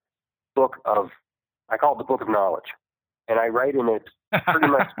book I call it the Book of Knowledge. And I write in it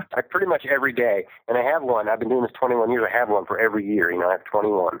pretty much every day. And I have one. I've been doing this 21 years. I have one for every year. I have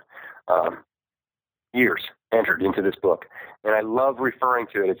 21 years entered into this book. And I love referring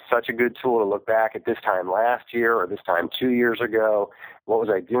to it. It's such a good tool to look back at this time last year or this time 2 years ago. What was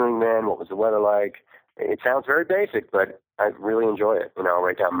I doing then? What was the weather like? It sounds very basic, but I really enjoy it. I'll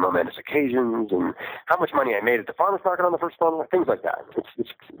write down momentous occasions and how much money I made at the farmer's market on the first one, things like that. It's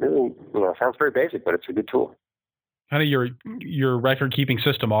really, sounds very basic, but it's a good tool. Kind of your record-keeping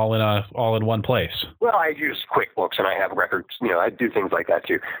system all in one place. Well, I use QuickBooks, and I have records. I do things like that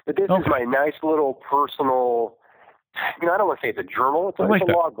too. But this is my nice little personal. I don't want to say it's a journal. It's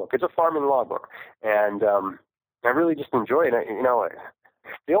a logbook. It's a farming logbook, and I really just enjoy it.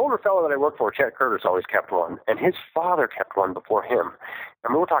 The older fellow that I worked for, Chet Curtis, always kept one, and his father kept one before him.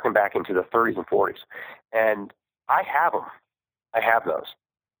 We're talking back into the 30s and 40s, and I have them. I have those.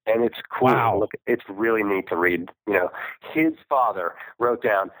 And it's cool. Wow. Look, it's really neat to read. His father wrote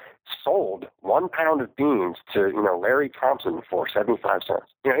down, sold 1 pound of beans to, Larry Thompson for 75 cents.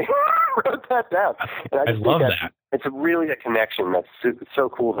 He wrote that down. And I love that. It's really a connection that's so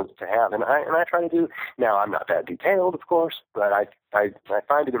cool to have. And I try to do, now I'm not that detailed, of course, but I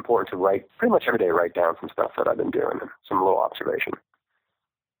find it important to write, pretty much every day, write down some stuff that I've been doing and some little observation.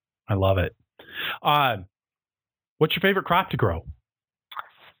 I love it. What's your favorite crop to grow?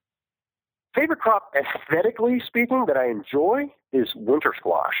 Favorite crop, aesthetically speaking, that I enjoy is winter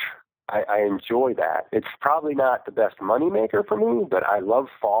squash. I enjoy that. It's probably not the best money maker for me, but I love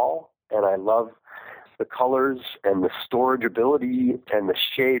fall, and I love the colors and the storage ability and the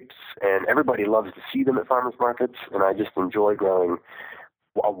shapes, and everybody loves to see them at farmers markets, and I just enjoy growing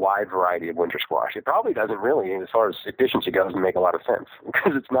a wide variety of winter squash. It probably doesn't really, as far as efficiency goes, make a lot of sense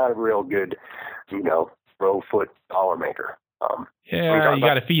because it's not a real good, row foot dollar maker. You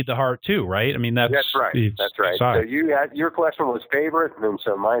got to feed the heart too, right? That's right. That's right. So your question was favorite, and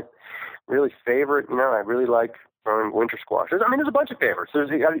so my really favorite, I really like growing winter squash. There's a bunch of favorites.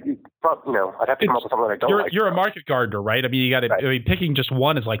 I'd have to come up with something that I don't like. You're a market gardener, right? You got to. Picking just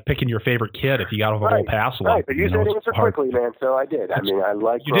one is like picking your favorite kid if you got a whole pass. Right, but you said answer quickly, man. So I did. I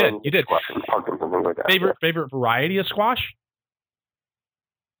like you did squash and pumpkins and things like that. Favorite variety of squash?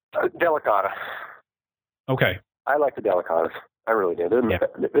 Delicata. Okay. I like the delicatas. I really do.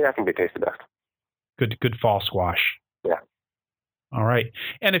 I think they taste the best. Good fall squash. Yeah. All right.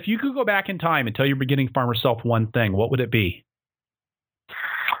 And if you could go back in time and tell your beginning farmer self one thing, what would it be?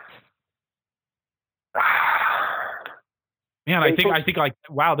 Man, I think like,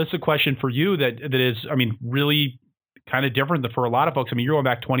 wow, this is a question for you that is, really kind of different for a lot of folks. You're going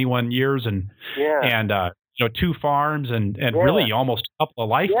back 21 years and 2 farms and really almost a couple of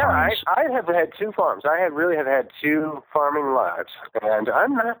lifetimes. Yeah, I have had 2 farms. I really have had 2 farming lives. And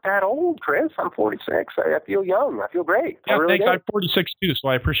I'm not that old, Chris. I'm 46. I feel young. I feel great. Yeah, really thanks. I'm 46 too, so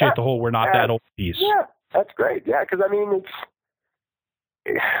I appreciate the whole we're not that old piece. Yeah, that's great. Yeah, because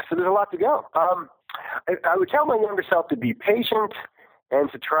so there's a lot to go. I would tell my younger self to be patient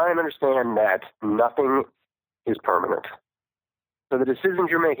and to try and understand that nothing is permanent. So the decisions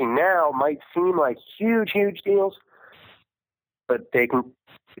you're making now might seem like huge, huge deals, but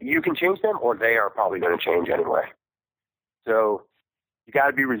you can change them, or they are probably going to change anyway. So you got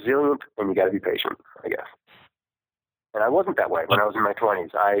to be resilient and you got to be patient, I guess. And I wasn't that way when I was in my 20s.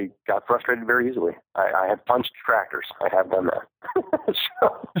 I got frustrated very easily. I have punched tractors. I have done that.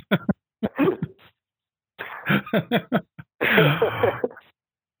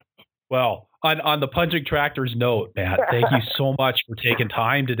 Well, on the punching tractors note, Matt, thank you so much for taking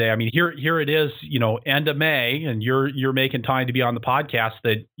time today. I mean, here it is, end of May, and you're making time to be on the podcast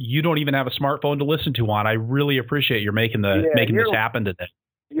that you don't even have a smartphone to listen to on. I really appreciate you making this happen today.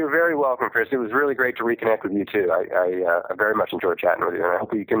 You're very welcome, Chris. It was really great to reconnect with you too. I very much enjoyed chatting with you, and I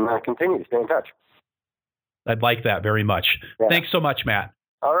hope you can continue to stay in touch. I'd like that very much. Yeah. Thanks so much, Matt.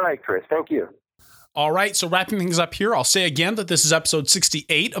 All right, Chris. Thank you. All right, so wrapping things up here, I'll say again that this is episode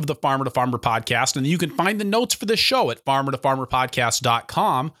 68 of the Farmer to Farmer podcast, and you can find the notes for this show at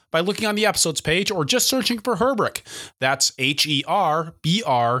farmertofarmerpodcast.com by looking on the episodes page or just searching for Herbruck. That's HERBRUCK.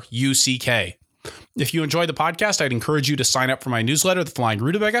 If you enjoy the podcast, I'd encourage you to sign up for my newsletter, The Flying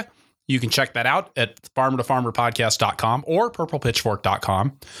Rutabaga. You can check that out at farmertofarmerpodcast.com or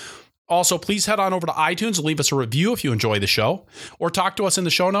purplepitchfork.com. Also, please head on over to iTunes and leave us a review if you enjoy the show, or talk to us in the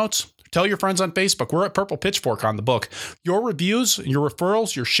show notes. Tell your friends on Facebook. We're at Purple Pitchfork on the book. Your reviews, your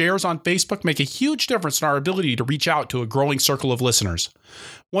referrals, your shares on Facebook make a huge difference in our ability to reach out to a growing circle of listeners.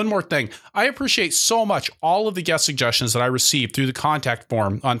 One more thing. I appreciate so much all of the guest suggestions that I received through the contact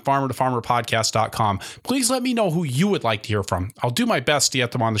form on farmertofarmerpodcast.com. Please let me know who you would like to hear from. I'll do my best to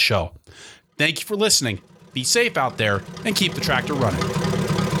get them on the show. Thank you for listening. Be safe out there and keep the tractor running.